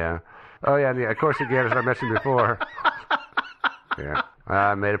 Fair, yeah. Oh yeah, and of course again, as I mentioned before. Yeah,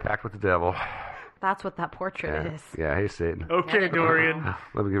 I made a pact with the devil. That's what that portrait is. Yeah, hey Satan. Okay, Dorian.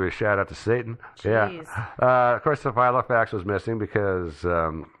 Let me give you a shout out to Satan. Jeez. Yeah. Of course, the Filofax was missing because,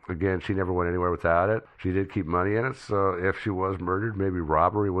 again, she never went anywhere without it. She did keep money in it, so if she was murdered, maybe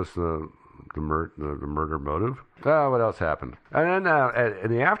robbery was the murder motive. What else happened? And then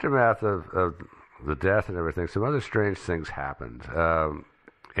in the aftermath of the death and everything, some other strange things happened.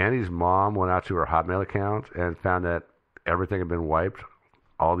 Annie's mom went out to her Hotmail account and found that everything had been wiped.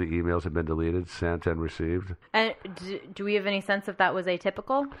 All the emails had been deleted, sent, and received. And do we have any sense if that was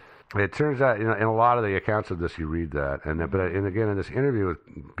atypical? It turns out, in a lot of the accounts of this, you read that, and again in this interview with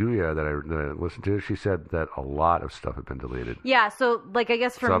Guya that I listened to, she said that a lot of stuff had been deleted. Yeah, so I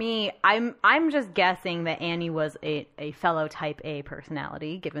guess for me, I'm just guessing that Annie was a fellow Type A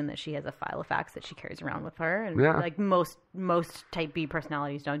personality, given that she has a Filofax that she carries around with her, and like most Type B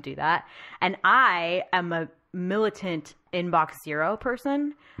personalities don't do that. And I am a militant inbox zero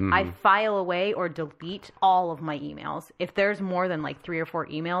person. Mm-hmm. I file away or delete all of my emails. If there's more than like 3 or 4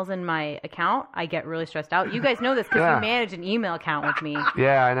 emails in my account, I get really stressed out. You guys know this because you manage an email account with me.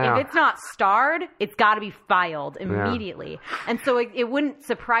 Yeah, I know. If it's not starred, it's got to be filed immediately. And so it wouldn't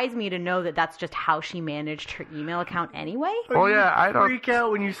surprise me to know that that's just how she managed her email account anyway. Well, yeah, I don't freak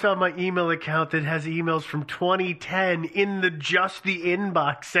out when you saw my email account that has emails from 2010 in the just the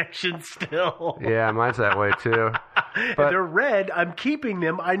inbox section still. Yeah, mine's that way too. But they're red. I'm keeping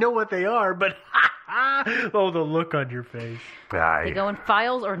them. I know what they are, but oh, the look on your face. They go in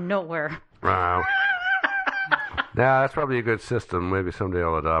files or nowhere. Wow. Nah, that's probably a good system. Maybe someday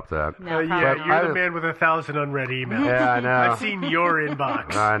I'll adopt that. No, yeah, you're the man with 1,000 unread emails. Yeah, I know. I've seen your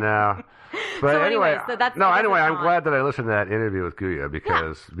inbox. I know. But so anyway, that's I'm glad that I listened to that interview with Guya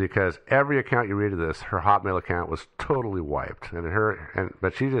because every account you read of this, her Hotmail account was totally wiped,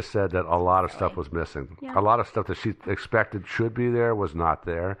 but she just said that a lot of stuff was missing. Yeah. A lot of stuff that she expected should be there was not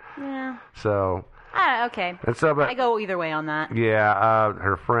there. Yeah. So. Okay. And so, but, I go either way on that. Yeah,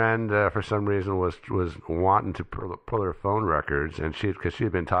 her friend for some reason was wanting to pull her phone records, and because she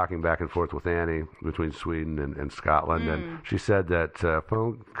had been talking back and forth with Annie between Sweden and Scotland, and she said that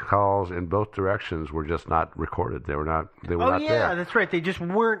phone calls in both directions were just not recorded. They were not. They were not there. Yeah, that's right. They just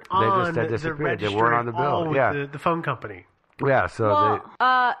weren't on the registry. They weren't on the bill. With the phone company. Yeah. So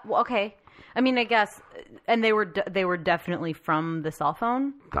okay. I mean, I guess, and they were definitely from the cell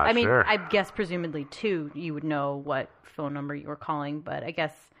phone. Sure. I guess presumably too, you would know what phone number you were calling, but I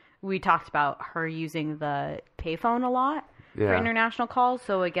guess we talked about her using the payphone a lot. for international calls,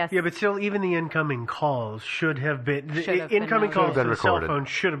 so I guess... Yeah, but still, even the incoming calls should have been... incoming calls to the cell phone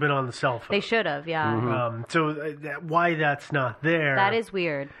should have been on the cell phone. They should have, yeah. Mm-hmm. So why that's not there... That is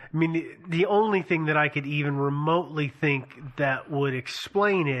weird. I mean, the only thing that I could even remotely think that would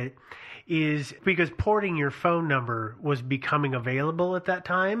explain it is because porting your phone number was becoming available at that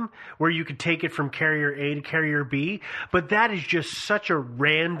time, where you could take it from carrier A to carrier B. But that is just such a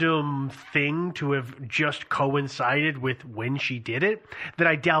random thing to have just coincided with when she did it that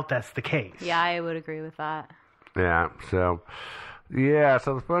I doubt that's the case. Yeah, I would agree with that. Yeah, so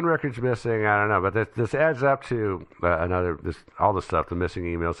the phone record's missing. I don't know, but this adds up to all the stuff, the missing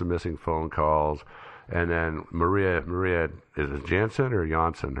emails, the missing phone calls. And then Maria, is it Jansen or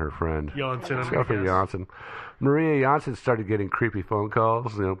Janssen, her friend? Janssen. Let's go for Janssen. Maria Janssen started getting creepy phone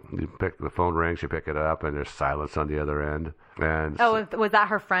calls. You pick the phone rings, you pick it up, and there's silence on the other end. And was that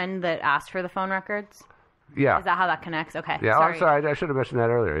her friend that asked for the phone records? Yeah. Is that how that connects? Okay. Yeah, sorry. I'm sorry. I should have mentioned that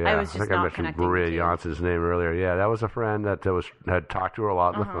earlier. Yeah. I think I mentioned Maria Janssen's name earlier. Yeah, that was a friend that had talked to her a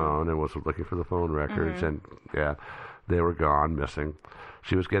lot on the phone and was looking for the phone records. And, they were gone, missing.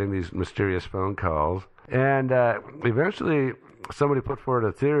 She was getting these mysterious phone calls. And eventually somebody put forward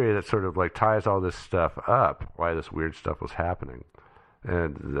a theory that sort of like ties all this stuff up, why this weird stuff was happening.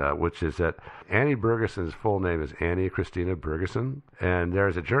 And which is that Annie Bergeson's full name is Annie Christina Bergeson, and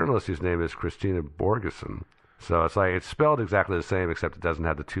there's a journalist whose name is Christina Borgeson. So it's spelled exactly the same, except it doesn't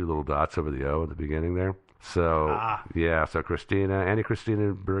have the two little dots over the O at the beginning there. So so Annie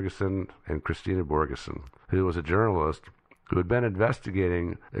Christina Bergeson and Christina Borgeson, who was a journalist who had been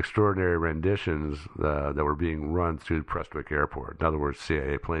investigating extraordinary renditions that were being run through Prestwick Airport. In other words,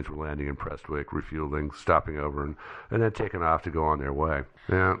 CIA planes were landing in Prestwick, refueling, stopping over, and then taking off to go on their way.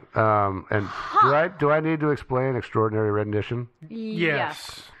 Yeah. Do I need to explain extraordinary rendition?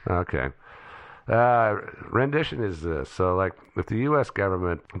 Yes. Okay. Rendition is this. So, like, if the U.S.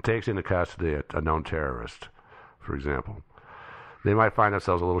 government takes into custody a known terrorist, for example, they might find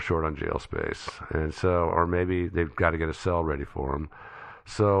themselves a little short on jail space, and or maybe they've got to get a cell ready for them.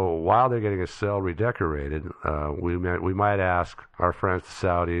 So while they're getting a cell redecorated, we might ask our friends, the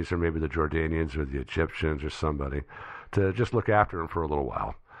Saudis, or maybe the Jordanians, or the Egyptians, or somebody, to just look after them for a little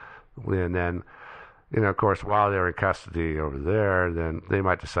while. And then, of course, while they're in custody over there, then they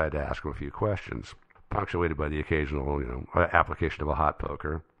might decide to ask them a few questions, punctuated by the occasional, application of a hot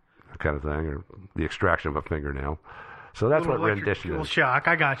poker, kind of thing, or the extraction of a fingernail. So that's what rendition is. Shock,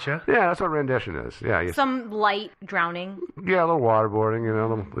 I gotcha. Yeah, that's what rendition is. Yeah, some light drowning. Yeah, a little waterboarding,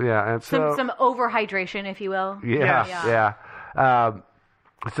 and some overhydration, if you will. Yeah.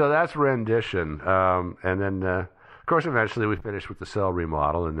 So that's rendition, and then of course eventually we finish with the cell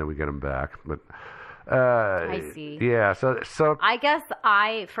remodel, and then we get them back. But I see. Yeah, so I guess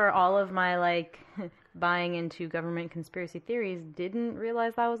for all of my buying into government conspiracy theories, didn't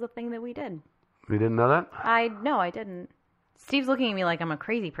realize that was a thing that we did. You didn't know that? No, I didn't. Steve's looking at me like I'm a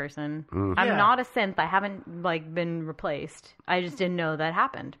crazy person. Mm. I'm not a synth. I haven't been replaced. I just didn't know that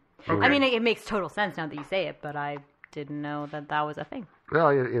happened. Okay. I mean, it makes total sense now that you say it, but I didn't know that was a thing.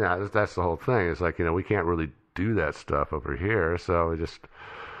 Well, that's the whole thing. It's like, we can't really do that stuff over here, so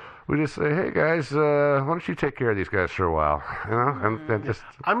we just say, hey guys, why don't you take care of these guys for a while? And just.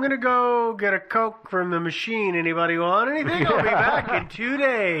 I'm gonna go get a Coke from the machine. Anybody want anything? I'll be back in 2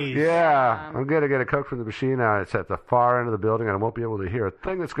 days. Yeah, I'm gonna get a Coke from the machine. It's at the far end of the building, and I won't be able to hear a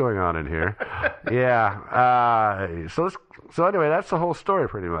thing that's going on in here. Yeah. So anyway, that's the whole story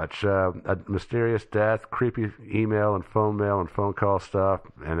pretty much. A mysterious death, creepy email and phone mail and phone call stuff,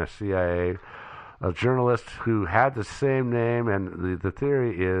 and a CIA. A journalist who had the same name, and the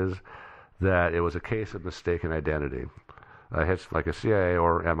theory is that it was a case of mistaken identity. Like a CIA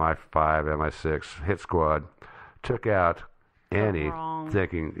or MI5, MI6 hit squad took out Annie,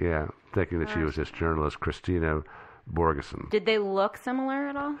 thinking that she was this journalist, Christina Borgeson. Did they look similar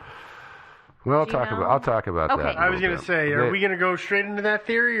at all? Well, I'll talk about that. I was going to say, are we going to go straight into that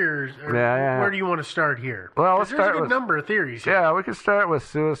theory, or where do you want to start here? Well, let's start with a number of theories here. Yeah, we can start with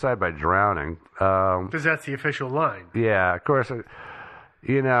suicide by drowning. Because that's the official line. Yeah, of course.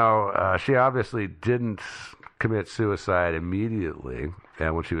 She obviously didn't commit suicide immediately,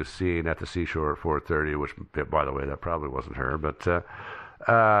 and when she was seen at the seashore at 4:30, which, by the way, that probably wasn't her, but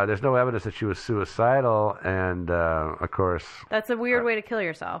there's no evidence that she was suicidal, and of course... That's a weird way to kill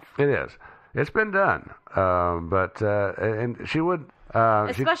yourself. It is. It's been done, and she would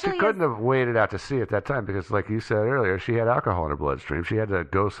She couldn't have waited out to sea at that time because, like you said earlier, she had alcohol in her bloodstream. She had to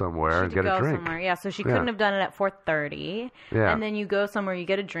go somewhere and get a drink. Yeah, so she couldn't have done it at 4:30. Yeah. And then you go somewhere, you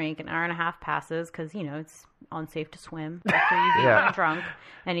get a drink, an hour and a half passes because, it's unsafe to swim after you've been drunk,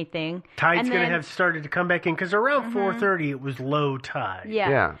 anything. Tide's going to have started to come back in because around 4:30 it was low tide.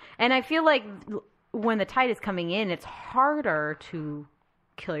 Yeah. And I feel like when the tide is coming in, it's harder to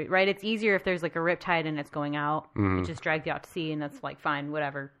kill you, right? It's easier if there's like a riptide and it's going out. It just drags you out to sea and that's like fine,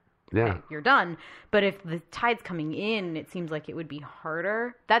 whatever. Yeah. You're done. But if the tide's coming in, it seems like it would be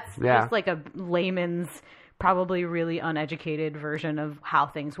harder. That's just like a layman's, probably really uneducated version of how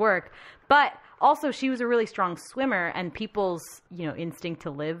things work. But also, she was a really strong swimmer, and people's instinct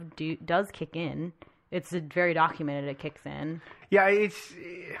to live does kick in. It's very documented. It kicks in. Yeah, it's.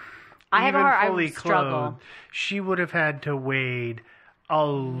 I have a hard. Fully I struggle. Clothed, she would have had to wade a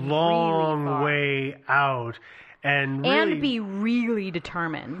long way out. And be really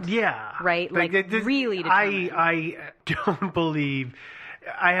determined. Yeah. Right? Like really determined. I don't believe...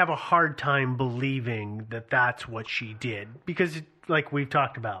 I have a hard time believing that that's what she did. Because, like we've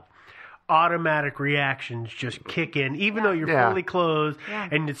talked about, automatic reactions just kick in. Even though you're fully clothed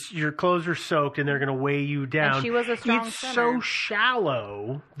and your clothes are soaked and they're going to weigh you down. And she was a strong swimmer. so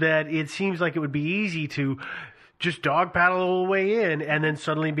shallow that it seems like it would be easy to just dog paddle all the way in and then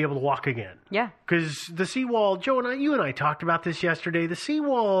suddenly be able to walk again. Yeah. Because the seawall, you and I talked about this yesterday. The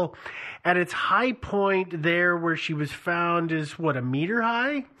seawall at its high point there where she was found is, what, a meter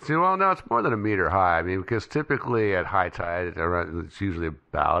high? Well, no, it's more than a meter high. I mean, because typically at high tide, it's usually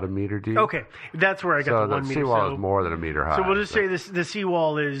about a meter deep. Okay, that's where I got the 1 meter. So the seawall is more than a meter high. So we'll just say the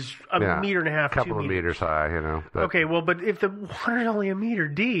seawall is a meter and a half, 2 meters. A couple of meters high, But, okay, well, but if the water's only a meter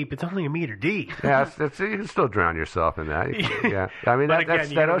deep, it's only a meter deep. Yeah, you can still drown yourself in that. Yeah, I mean, that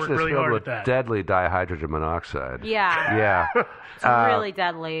ocean is filled with deadly dihydrogen monoxide. Yeah. Yeah. It's really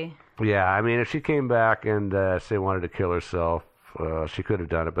deadly. Yeah, I mean, if she came back and say wanted to kill herself, she could have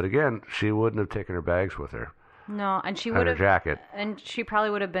done it. But again, she wouldn't have taken her bags with her. No, and she would have... her jacket. And she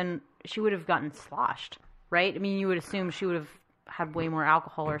probably would have been... She would have gotten sloshed, right? I mean, you would assume she would have had way more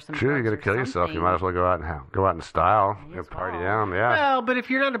alcohol or something. Sure, you're going to kill yourself. You might as well go out in style, party down. Yeah. Well, but if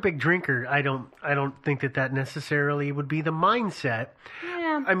you're not a big drinker, I don't think that necessarily would be the mindset.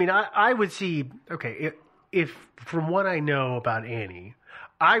 Yeah. I mean, I would see. Okay, if from what I know about Annie,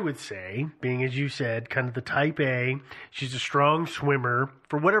 I would say, being as you said, kind of the type A, she's a strong swimmer.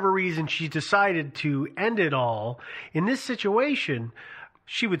 For whatever reason, she decided to end it all. In this situation,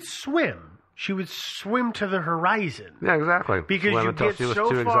 she would swim. She would swim to the horizon. Yeah, exactly. Because you get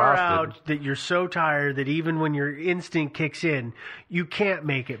so far out that you're so tired that even when your instinct kicks in, you can't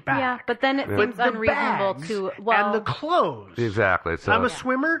make it back. Yeah, but then it seems unreasonable to... Well, and the clothes. Exactly. So I'm a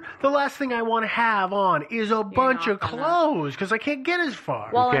swimmer. The last thing I want to have on is a bunch of clothes because I can't get as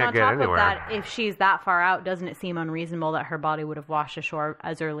far. Well, and on top of that, if she's that far out, doesn't it seem unreasonable that her body would have washed ashore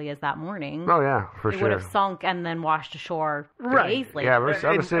as early as that morning? Oh, yeah, for sure. It would have sunk and then washed ashore days later. Yeah,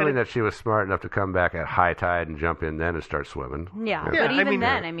 I'm assuming that she was smart enough to come back at high tide and jump in then and start swimming. Yeah, but even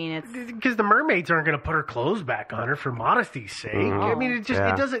then, I mean, it's... Because the mermaids aren't going to put her clothes back on her for modesty's sake. Mm-hmm. I mean, it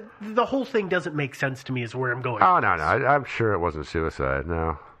doesn't... The whole thing doesn't make sense to me is where I'm going. Oh, no. I'm sure it wasn't suicide,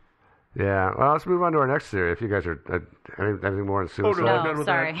 no. Yeah, well, let's move on to our next theory. If you guys are anything more on suicide. Oh, no,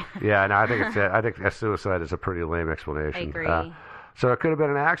 sorry. Yeah, no, I think suicide is a pretty lame explanation. I agree. So it could have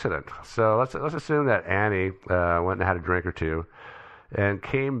been an accident. So let's assume that Annie went and had a drink or two and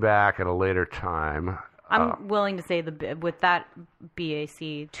came back at a later time. I'm willing to say with that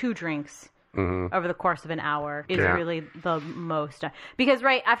BAC, 2 drinks over the course of an hour is really the most. Because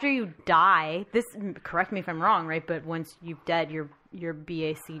after you die, correct me if I'm wrong, right? But once you're dead, your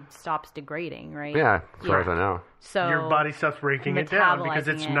BAC stops degrading, right? Yeah, as far as I know. So your body stops breaking it down because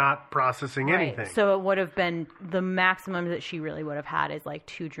it's not processing anything. So it would have been the maximum that she really would have had is like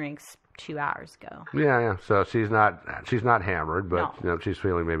 2 drinks 2 hours ago. Yeah. So she's not hammered, but she's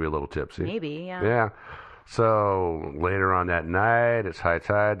feeling maybe a little tipsy. Maybe, yeah. Yeah. So later on that night, it's high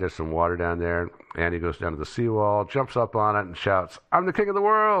tide. There's some water down there. Annie goes down to the seawall, jumps up on it, and shouts, "I'm the king of the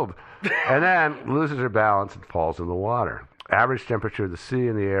world!" and then loses her balance and falls in the water. Average temperature of the sea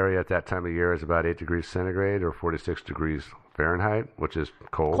in the area at that time of year is about 8 degrees centigrade or 46 degrees Fahrenheit, which is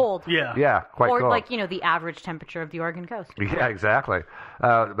cold. Cold. Yeah, quite cold. Or the average temperature of the Oregon coast. Yeah, exactly.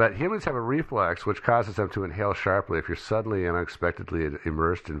 But humans have a reflex which causes them to inhale sharply if you're suddenly and unexpectedly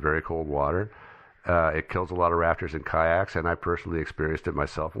immersed in very cold water. It kills a lot of rafters and kayaks, and I personally experienced it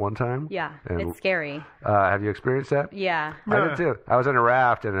myself one time. Yeah, and, it's scary. Have you experienced that? Yeah. I did too. I was in a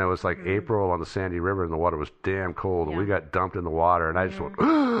raft, and it was like April on the Sandy River, and the water was damn cold, and we got dumped in the water, and I just went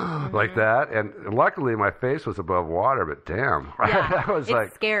like that, and luckily my face was above water, but damn, that was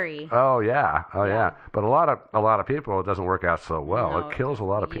it's scary. Oh yeah. But a lot of people, it doesn't work out so well. It kills a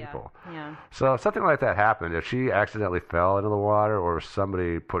lot of people. Yeah. So if something like that happened, if she accidentally fell into the water, or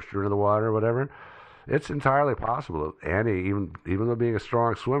somebody pushed her into the water, or whatever. It's entirely possible that Annie, even though being a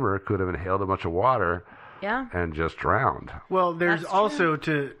strong swimmer, could have inhaled a bunch of water and just drowned. Well, there's also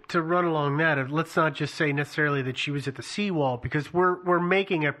to run along that. Let's not just say necessarily that she was at the seawall, because we're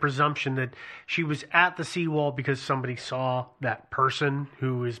making a presumption that she was at the seawall because somebody saw that person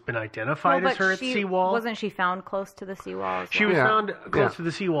who has been identified as her at the seawall. Wasn't she found close to the seawall as well? She was found close to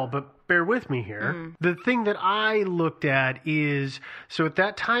the seawall, but bear with me here. The thing that I looked at is, so at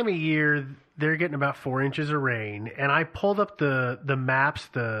that time of year, they're getting about 4 inches of rain, and I pulled up the maps,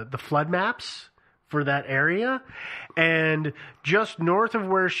 the flood maps for that area, and just north of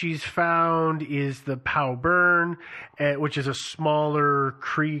where she's found is the Pow Burn, which is a smaller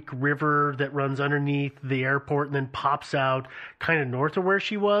creek river that runs underneath the airport and then pops out kind of north of where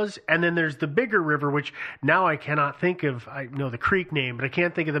she was, and then there's the bigger river, which now I cannot think of. I know the creek name, but I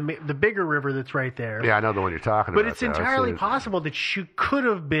can't think of the bigger river that's right there. Yeah, I know the one you're talking about. But it's entirely possible that she could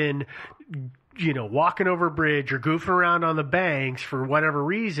have been, walking over a bridge or goofing around on the banks for whatever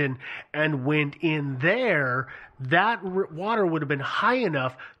reason and went in there. That water would have been high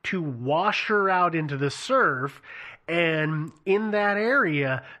enough to wash her out into the surf. And in that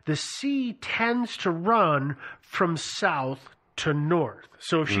area, the sea tends to run from south to north.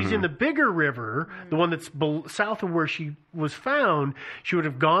 So if she's in the bigger river, the one that's south of where she was found, she would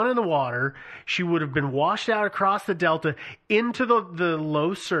have gone in the water. She would have been washed out across the delta into the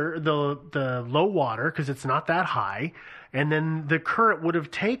low water, because it's not that high. And then the current would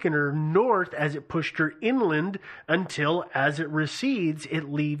have taken her north as it pushed her inland until, as it recedes,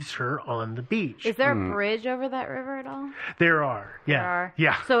 it leaves her on the beach. Is there a bridge over that river at all? There are. Yeah. There are?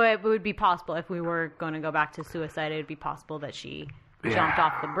 Yeah. So it would be possible, if we were going to go back to suicide, it would be possible that she jumped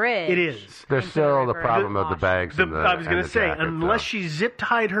off the bridge. It is. There's still the problem of the bags. I was going to say, jacket, unless she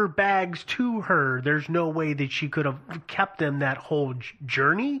zip-tied her bags to her, there's no way that she could have kept them that whole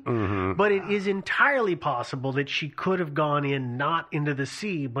journey. But it is entirely possible that she could have gone in, not into the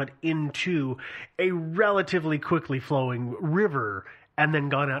sea, but into a relatively quickly flowing river, and then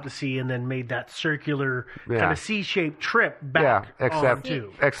gone out to sea, and then made that circular kind of C-shaped trip back. Except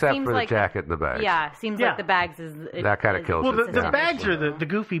for the jacket and the bags. Yeah, seems like the bags is... That kind of kills it. Well, the bags are the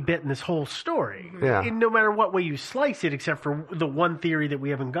goofy bit in this whole story. Yeah. No matter what way you slice it, except for the one theory that we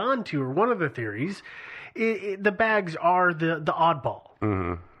haven't gone to, or one of the theories, the bags are the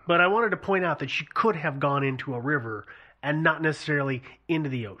oddball. But I wanted to point out that she could have gone into a river and not necessarily into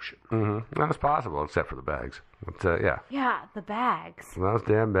the ocean. That's possible, except for the bags. But, Yeah, the bags. Those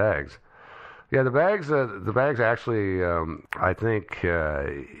damn bags. Yeah, the bags actually, I think,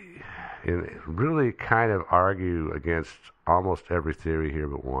 really kind of argue against almost every theory here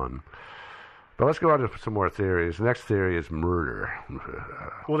but one. But let's go on to some more theories. The next theory is murder.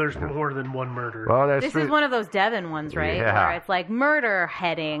 Well, there's more than one murder. Well, this is one of those Devin ones, right? Yeah. Where it's like murder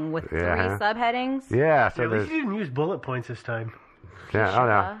heading with 3 subheadings. Yeah. So at least you didn't use bullet points this time.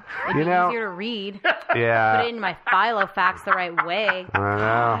 Yeah, It'd be easier to read. Yeah. Put it in my Filofax the right way. I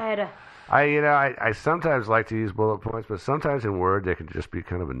know. God. I sometimes like to use bullet points, but sometimes in Word they can just be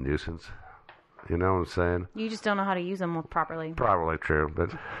kind of a nuisance. You know what I'm saying? You just don't know how to use them properly. Probably true.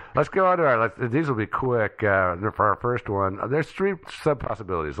 But let's go on to these will be quick. For our first one, there's 3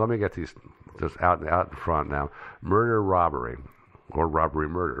 sub-possibilities. Let me get these just out in front now. Murder, robbery, or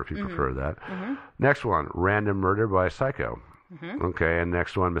robbery-murder, if you prefer that. Next one, random murder by psycho. Okay, and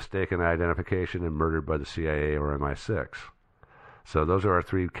next one, mistaken identification and murdered by the CIA or MI6. So those are our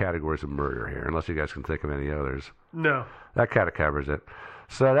 3 categories of murder here, unless you guys can think of any others. No. That kind of covers it.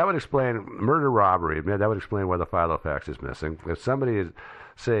 So that would explain murder-robbery. That would explain why the Filofax is missing. If somebody,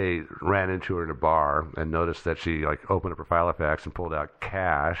 say, ran into her in a bar and noticed that she opened up her Filofax and pulled out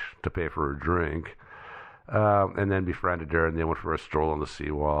cash to pay for her drink, and then befriended her, and then went for a stroll on the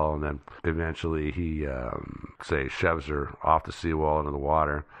seawall, and then eventually he, say, shoves her off the seawall into the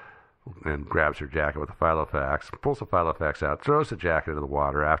water and grabs her jacket with the Filofax, pulls the Filofax out, throws the jacket into the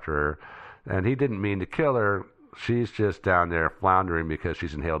water after her, and he didn't mean to kill her. She's just down there floundering because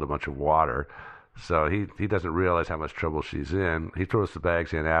she's inhaled a bunch of water. So he doesn't realize how much trouble she's in. He throws the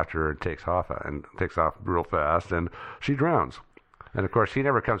bags in after her and takes off real fast, and she drowns. And, of course, he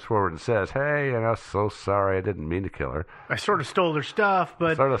never comes forward and says, hey, so sorry, I didn't mean to kill her. I sort of stole her stuff,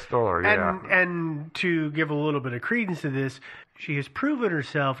 but... Sort of stole her, yeah. And to give a little bit of credence to this, she has proven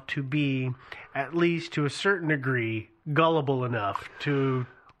herself to be, at least to a certain degree, gullible enough to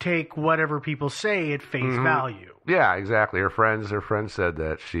take whatever people say at face value. Yeah, exactly. Her friends said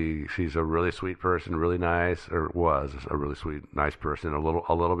that she's a really sweet person, really nice, or was a really sweet, nice person, a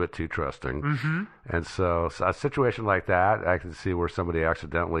little bit too trusting. Mm-hmm. And so a situation like that, I can see where somebody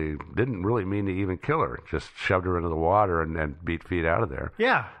accidentally didn't really mean to even kill her, just shoved her into the water and beat feet out of there.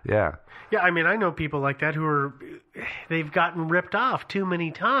 Yeah. Yeah. Yeah, I mean, I know people like that they've gotten ripped off too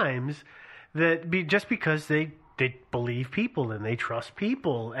many times just because they believe people and they trust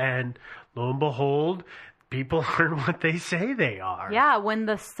people, and lo and behold, people aren't what they say they are. Yeah, when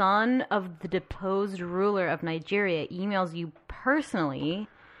the son of the deposed ruler of Nigeria emails you personally,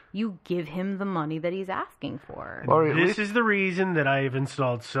 you give him the money that he's asking for. This is the reason that I have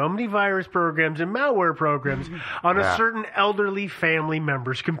installed so many virus programs and malware programs on a certain elderly family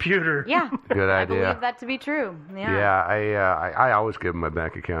member's computer. Yeah. Good idea. I believe that to be true. Yeah. Yeah, I always give him my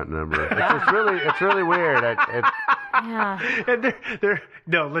bank account number. It's really weird. Yeah. And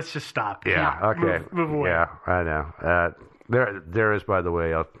no, let's just stop. Yeah. Okay. Move away. Yeah, I know. There is, by the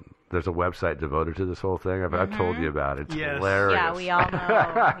way, there's a website devoted to this whole thing. I've told you about it. It's hilarious. Yeah, we all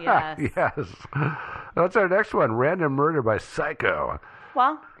know. Yes. Yes. What's our next one? Random murder by Psycho.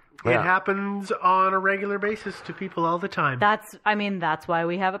 Well, it happens on a regular basis to people all the time. That's why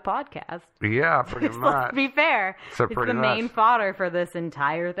we have a podcast. Yeah, pretty much. Let's be fair. So it's the main fodder for this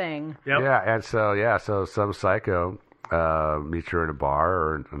entire thing. Yep. Yeah, and so some psycho meets her in a bar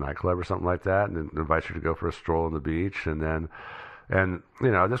or a nightclub or something like that, and invites her to go for a stroll on the beach, and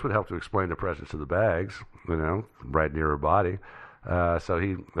this would help to explain the presence of the bags, right near her body. So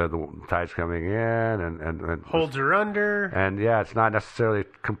the tide's coming in and holds her under. And yeah, it's not necessarily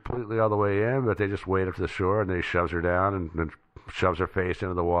completely all the way in, but they just wade up to the shore and then he shoves her down and shoves her face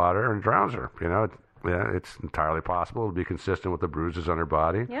into the water and drowns her. It's entirely possible to be consistent with the bruises on her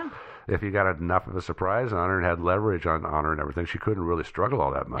body. Yeah. If you got enough of a surprise on her and had leverage on her and everything, she couldn't really struggle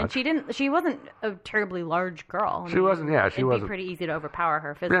all that much. And she wasn't a terribly large girl. She wasn't. It'd be pretty easy to overpower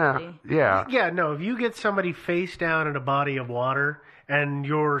her physically. Yeah. Yeah, no, if you get somebody face down in a body of water and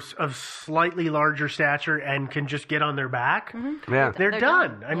you're of slightly larger stature and can just get on their back, they're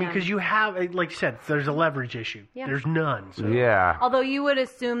done. I mean, because you have, like you said, there's a leverage issue. Yeah. There's none. So. Yeah. Although you would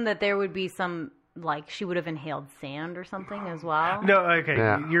assume that there would be some, like she would have inhaled sand or something as well. No, okay.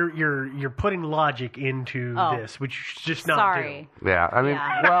 Yeah. You're putting logic into this, which you just not do. Yeah, I mean,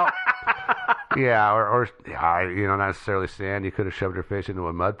 well, yeah, or not necessarily sand. You could have shoved her face into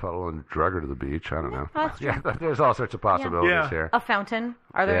a mud puddle and drug her to the beach. I don't know. That's true. Yeah, there's all sorts of possibilities here. A fountain?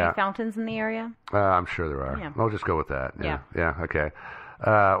 Are there any fountains in the area? I'm sure there are. Yeah. We'll just go with that. Yeah. Okay.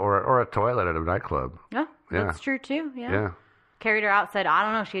 Or a toilet at a nightclub. Yeah, that's true too. Yeah. Carried her out, said, I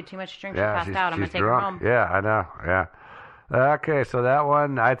don't know, she had too much to drink, she passed out, I'm going to take drunk. her home. Yeah, I know, yeah. Okay, so that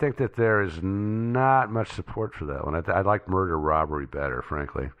one, I think that there is not much support for that one. I like murder robbery better,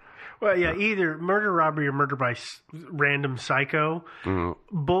 frankly. Well, yeah, either murder robbery or murder by random psycho,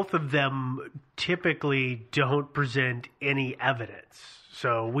 both of them typically don't present any evidence.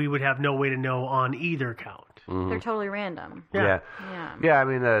 So we would have no way to know on either count. They're totally random. Yeah. I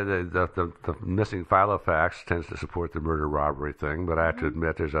mean, the missing Filofax tends to support the murder robbery thing, but I have to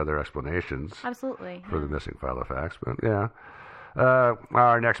admit there's other explanations. Absolutely. For the missing Filofax, but yeah.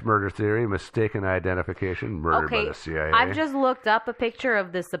 Our next murder theory, mistaken identification, murdered by the CIA. I've just looked up a picture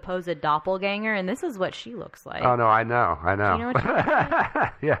of the supposed doppelganger, and this is what she looks like. Oh, no, I know. Do you know what she looks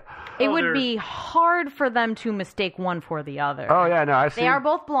like? Yeah. It would be hard for them to mistake one for the other. Oh, yeah, no, I see. They are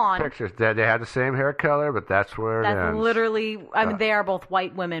both blonde. Pictures. They have the same hair color, but that's where it ends. Literally, I mean, they are both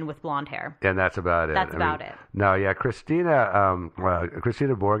white women with blonde hair. And that's about it. That's about it. No, yeah, Christina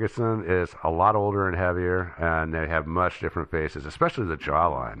Borgeson is a lot older and heavier, and they have much different faces, especially the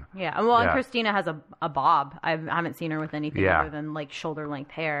jawline. Yeah, well, and Christina has a bob. I haven't seen her with anything other than like shoulder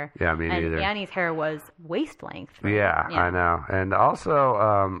length hair. Yeah, me neither. And Annie's hair was waist length. Right? Yeah, I know. And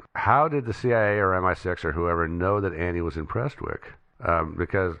also, how did the CIA or MI6 or whoever know that Annie was in Prestwick?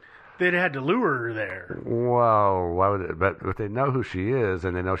 Because they'd had to lure her there. Well, why would it? But if they know who she is,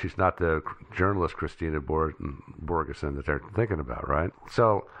 and they know she's not the journalist Christina Borgeson that they're thinking about, right?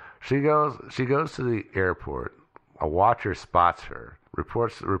 So she goes to the airport. A watcher spots her,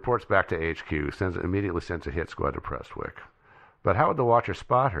 reports back to HQ, immediately sends a hit squad to Prestwick. But how would the watcher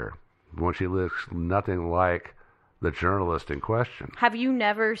spot her when she looks nothing like the journalist in question. Have you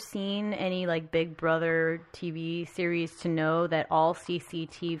never seen any like Big Brother TV series to know that all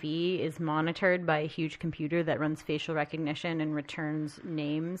CCTV is monitored by a huge computer that runs facial recognition and returns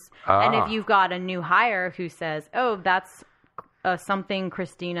names? And if you've got a new hire who says, "Oh, that's something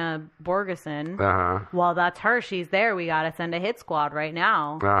Christina Borgeson," well, that's her. She's there. We got to send a hit squad right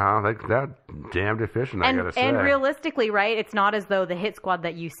now. They're damned efficient, I gotta say. And realistically, right, it's not as though the hit squad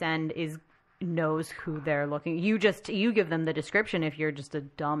that you send knows who they're looking. You give them the description if you're just a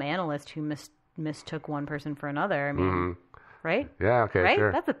dumb analyst who mistook one person for another. I mean, right? Yeah, okay, right?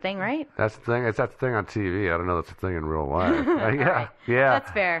 sure. That's a thing, right? That's the thing. That's the thing on TV. I don't know that's a thing in real life. Right. That's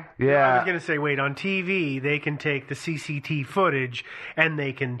fair. Yeah. I was going to say, wait, on TV, they can take the CCTV footage and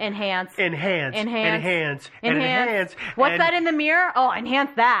they can enhance. What's that in the mirror? Oh, enhance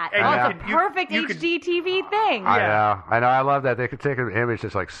that. It's a perfect HD TV thing. I know. I love that. They could take an image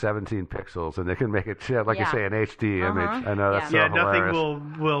that's like 17 pixels and they can make it, like you say, an HD image. I know, that's so hilarious.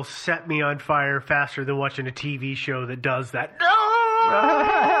 Nothing will set me on fire faster than watching a TV show that does that.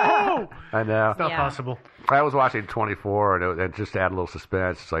 No! I know. It's not possible. I was watching 24, and just to add a little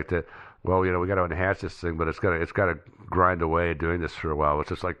suspense, it's like we got to enhance this thing, but it's got to grind away doing this for a while. It's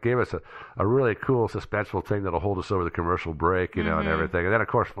just like gave us a really cool, suspenseful thing that'll hold us over the commercial break, and everything. And then, of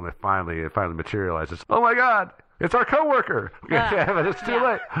course, when it finally materializes, oh my God, it's our coworker! But it's too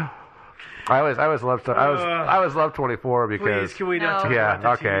late. I always loved 24 because. Please, can we not talk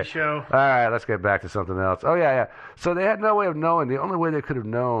about the TV show? All right, let's get back to something else. Oh yeah. So they had no way of knowing. The only way they could have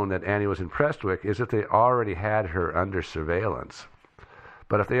known that Annie was in Prestwick is if they already had her under surveillance.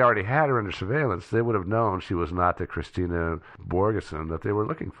 But if they already had her under surveillance, they would have known she was not the Christina Borgeson that they were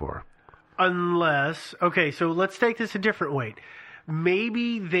looking for. Unless, okay, so let's take this a different way.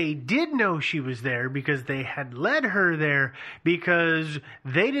 Maybe they did know she was there because they had led her there because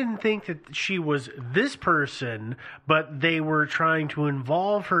they didn't think that she was this person, but they were trying to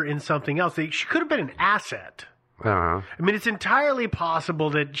involve her in something else. She could have been an asset. I mean, it's entirely possible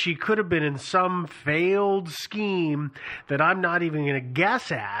that she could have been in some failed scheme that I'm not even going to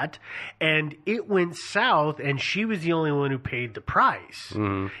guess at, and it went south, and she was the only one who paid the price.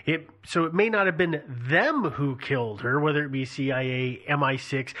 So it may not have been them who killed her, whether it be CIA,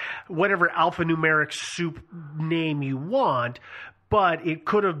 MI6, whatever alphanumeric soup name you want, but it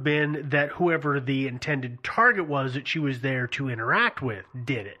could have been that whoever the intended target was that she was there to interact with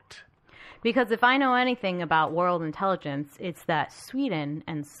did it. Because if I know anything about world intelligence, it's that Sweden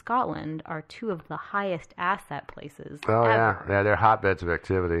and Scotland are two of the highest asset places ever. Yeah, they're hotbeds of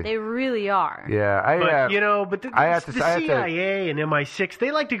activity. They really are. Yeah, but the CIA and MI6,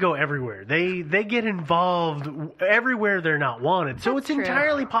 they like to go everywhere. They get involved everywhere they're not wanted. So it's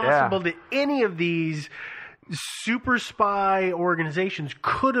entirely possible that any of these super spy organizations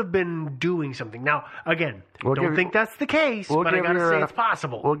could have been doing something. Now, again, don't think that's the case, but I gotta say it's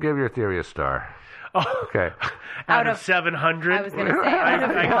possible. We'll give your theory a star. Okay. Out of 700? I was going to say. I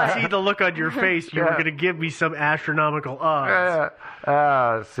can see the look on your face. You were going to give me some astronomical odds.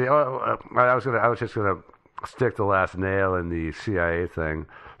 I was just going to stick the last nail in the CIA thing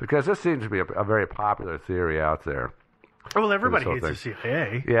because this seems to be a very popular theory out there. Well, everybody hates the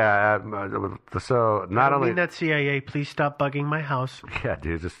CIA. Yeah, so not only... that CIA, please stop bugging my house. Yeah,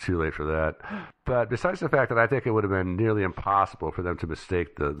 dude, it's too late for that. But besides the fact that I think it would have been nearly impossible for them to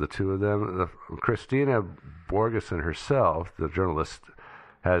mistake the two of them, Christina Borgeson herself, the journalist,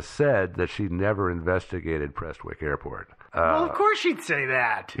 has said that she never investigated Prestwick Airport. Well, of course she'd say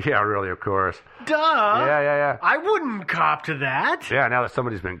that. Yeah, really, of course. Duh. Yeah. I wouldn't cop to that. Yeah, now that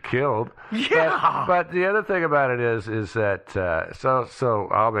somebody's been killed. Yeah. But the other thing about it is that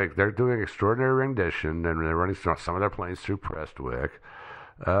they're doing extraordinary rendition and they're running some of their planes through Prestwick.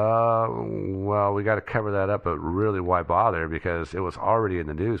 Well, we got to cover that up, but really, why bother? Because it was already in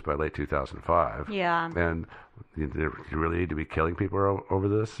the news by late 2005. Yeah. And you really need to be killing people over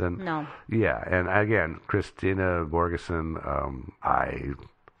this? And no. Yeah, and again, Christina Borgeson, I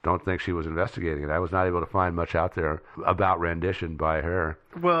don't think she was investigating it. I was not able to find much out there about rendition by her.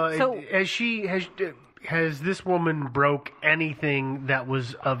 Well, has this woman broke anything that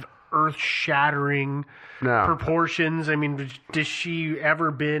was of earth-shattering proportions? I mean, has she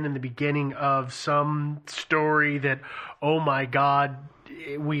ever been in the beginning of some story that, oh my God,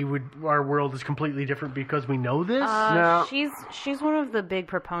 our world is completely different because we know this? No. She's one of the big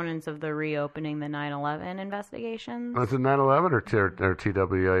proponents of the reopening the 9/11 investigations. Was it 9/11 or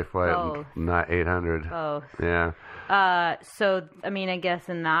TWA flight 800? Both. Yeah. So I mean, I guess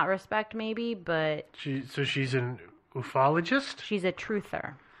in that respect, maybe, but she's an ufologist. She's a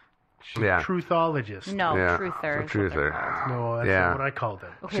truther. She's a truthologist. No, Yeah, truther. a truther. No, that's Yeah. not what I called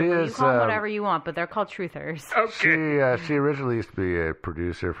them. Okay, well, you call them whatever you want, but they're called truthers. She originally used to be a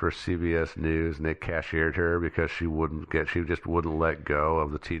producer for CBS News, and they cashiered her because she just wouldn't let go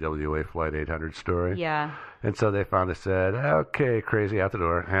of the TWA Flight 800 story. Yeah. And so they finally said, "Okay, crazy, out the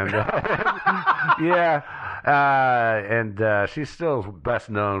door." And she's still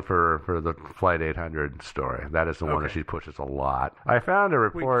best known for the Flight 800 story. That is the one that she pushes a lot. I found a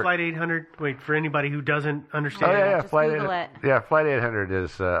report. Wait, Flight 800. Wait, for anybody who doesn't understand. Oh yeah, Just Flight Google it. Yeah, Flight 800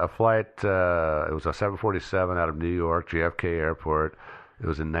 is a flight. It was a 747 out of New York, JFK Airport. It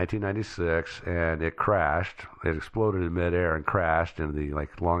was in 1996, and it crashed. It exploded in midair and crashed in the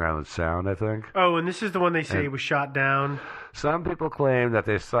Long Island Sound, I think. Oh, and this is the one they say was shot down. Some people claim that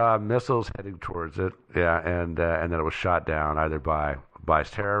they saw missiles heading towards it. Yeah, and that it was shot down either by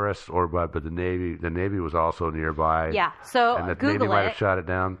terrorists or by the Navy. The Navy was also nearby. Yeah. So and the Google Navy might it. have shot it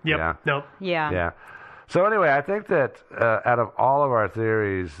down. Yep. Yeah. Nope. Yeah. Yeah. So anyway, I think that out of all of our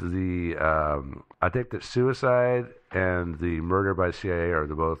theories, I think that suicide and the murder by CIA are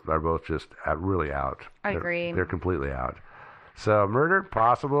both just really out. I agree. They're completely out. So murder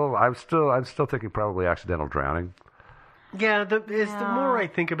possible. I'm still thinking probably accidental drowning. Yeah, the more I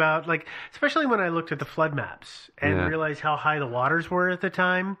think about, especially when I looked at the flood maps and realized how high the waters were at the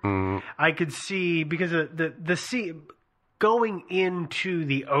time, I could see, because the sea going into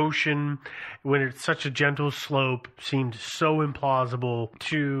the ocean when it's such a gentle slope seemed so implausible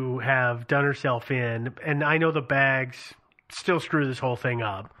to have done herself in. And I know the bags still screw this whole thing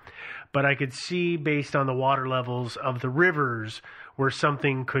up, but I could see, based on the water levels of the rivers, where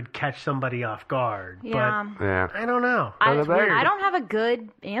something could catch somebody off guard. Yeah. But I don't know. I don't have a good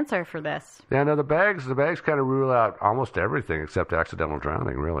answer for this. Yeah, no, the bags kind of rule out almost everything except accidental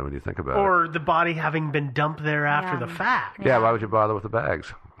drowning, really, when you think about it. Or the body having been dumped there after the fact. Yeah, why would you bother with the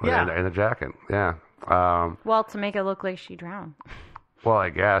bags? Yeah. And the jacket. Yeah. Well, to make it look like she drowned. Well,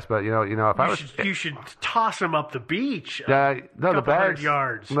 I guess, but you should toss them up the beach. No, the bags.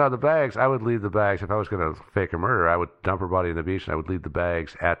 Yards. No, the bags. I would leave the bags if I was going to fake a murder. I would dump her body in the beach, and I would leave the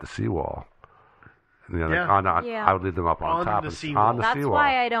bags at the seawall. I would leave them up on top the seawall. on the That's seawall.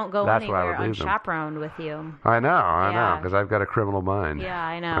 why I don't go That's why I anywhere would leave them. unchaperoned with you. I know, because I've got a criminal mind. Yeah,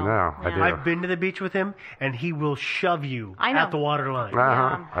 I know. I know. I do. I've been to the beach with him, and he will shove you at the water line.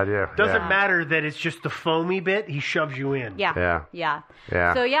 I do. Doesn't matter that it's just the foamy bit; he shoves you in. Yeah. So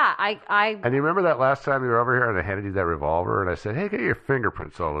I. And you remember that last time you were over here and I handed you that revolver and I said, "Hey, get your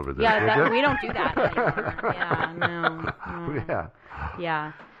fingerprints all over this." Yeah, we don't do that anymore. Yeah, no. Yeah.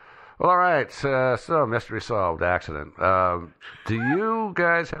 Yeah. Well, all right. So mystery solved. Accident. Do you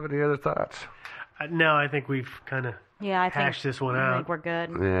guys have any other thoughts? No, I think we've kind of hashed this one out. I think we're good.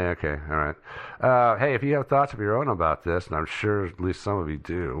 Yeah. Okay. All right. Hey, if you have thoughts of your own about this, and I'm sure at least some of you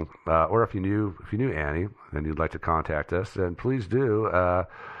do, or if you knew Annie and you'd like to contact us, then please do.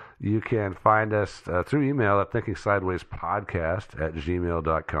 You can find us through email at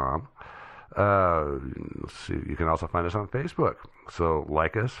thinkingsidewayspodcast@gmail.com. Let's see. You can also find us on Facebook. So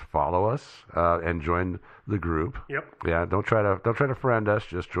like us, follow us, and join the group. Yep. Yeah. Don't try to friend us.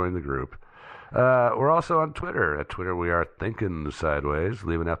 Just join the group. We're also on Twitter. At Twitter, we are Thinking Sideways,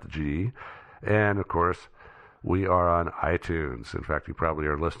 leaving out the G, and of course, we are on iTunes. In fact, you probably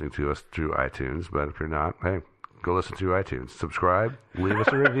are listening to us through iTunes. But if you're not, hey, go listen to iTunes. Subscribe. Leave us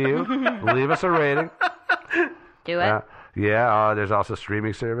a review. Leave us a rating. Do it. There's also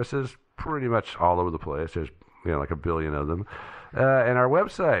streaming services pretty much all over the place. There's like a billion of them. And our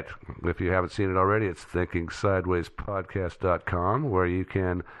website, if you haven't seen it already, it's thinkingsidewayspodcast.com, where you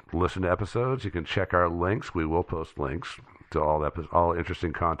can listen to episodes. You can check our links. We will post links to all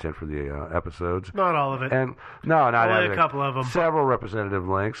interesting content for the episodes. Not all of it. And no, not only everything. a couple of them. Several representative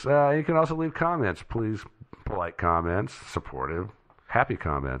links. You can also leave comments, please. Polite comments, supportive, happy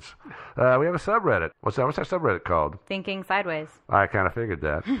comments. We have a subreddit. What's our subreddit called? Thinking Sideways. I kind of figured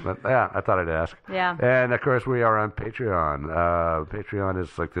that. But yeah, I thought I'd ask. Yeah. And of course, we are on Patreon. Patreon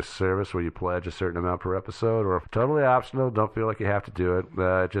is like this service where you pledge a certain amount per episode, or totally optional. Don't feel like you have to do it.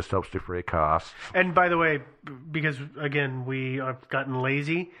 It just helps defray costs. And by the way, because again, we have gotten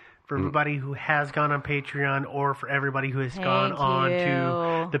lazy. For everybody who has gone on Patreon, or for everybody who has gone on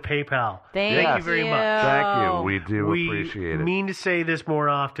to the PayPal. Thank you very much. Thank you. We do appreciate it. We mean to say this more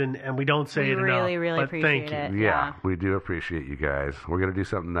often, and we don't say it enough. We really, really appreciate thank it. you. Yeah, we do appreciate you guys. We're going to do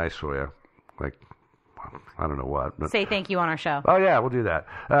something nice for you. Like, I don't know what. But... Say thank you on our show. Oh, yeah, we'll do that.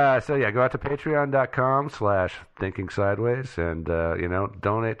 So, yeah, go out to patreon.com/thinkingsideways and,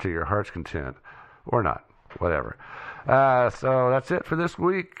 donate to your heart's content. Or not. Whatever. So that's it for this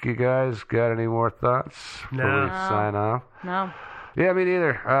week. You guys got any more thoughts before we sign off? No. Yeah, me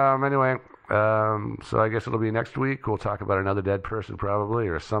neither. Anyway, so I guess it'll be next week. We'll talk about another dead person probably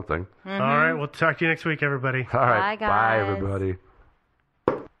or something. All right, we'll talk to you next week, everybody. All right, bye, guys. Bye, everybody.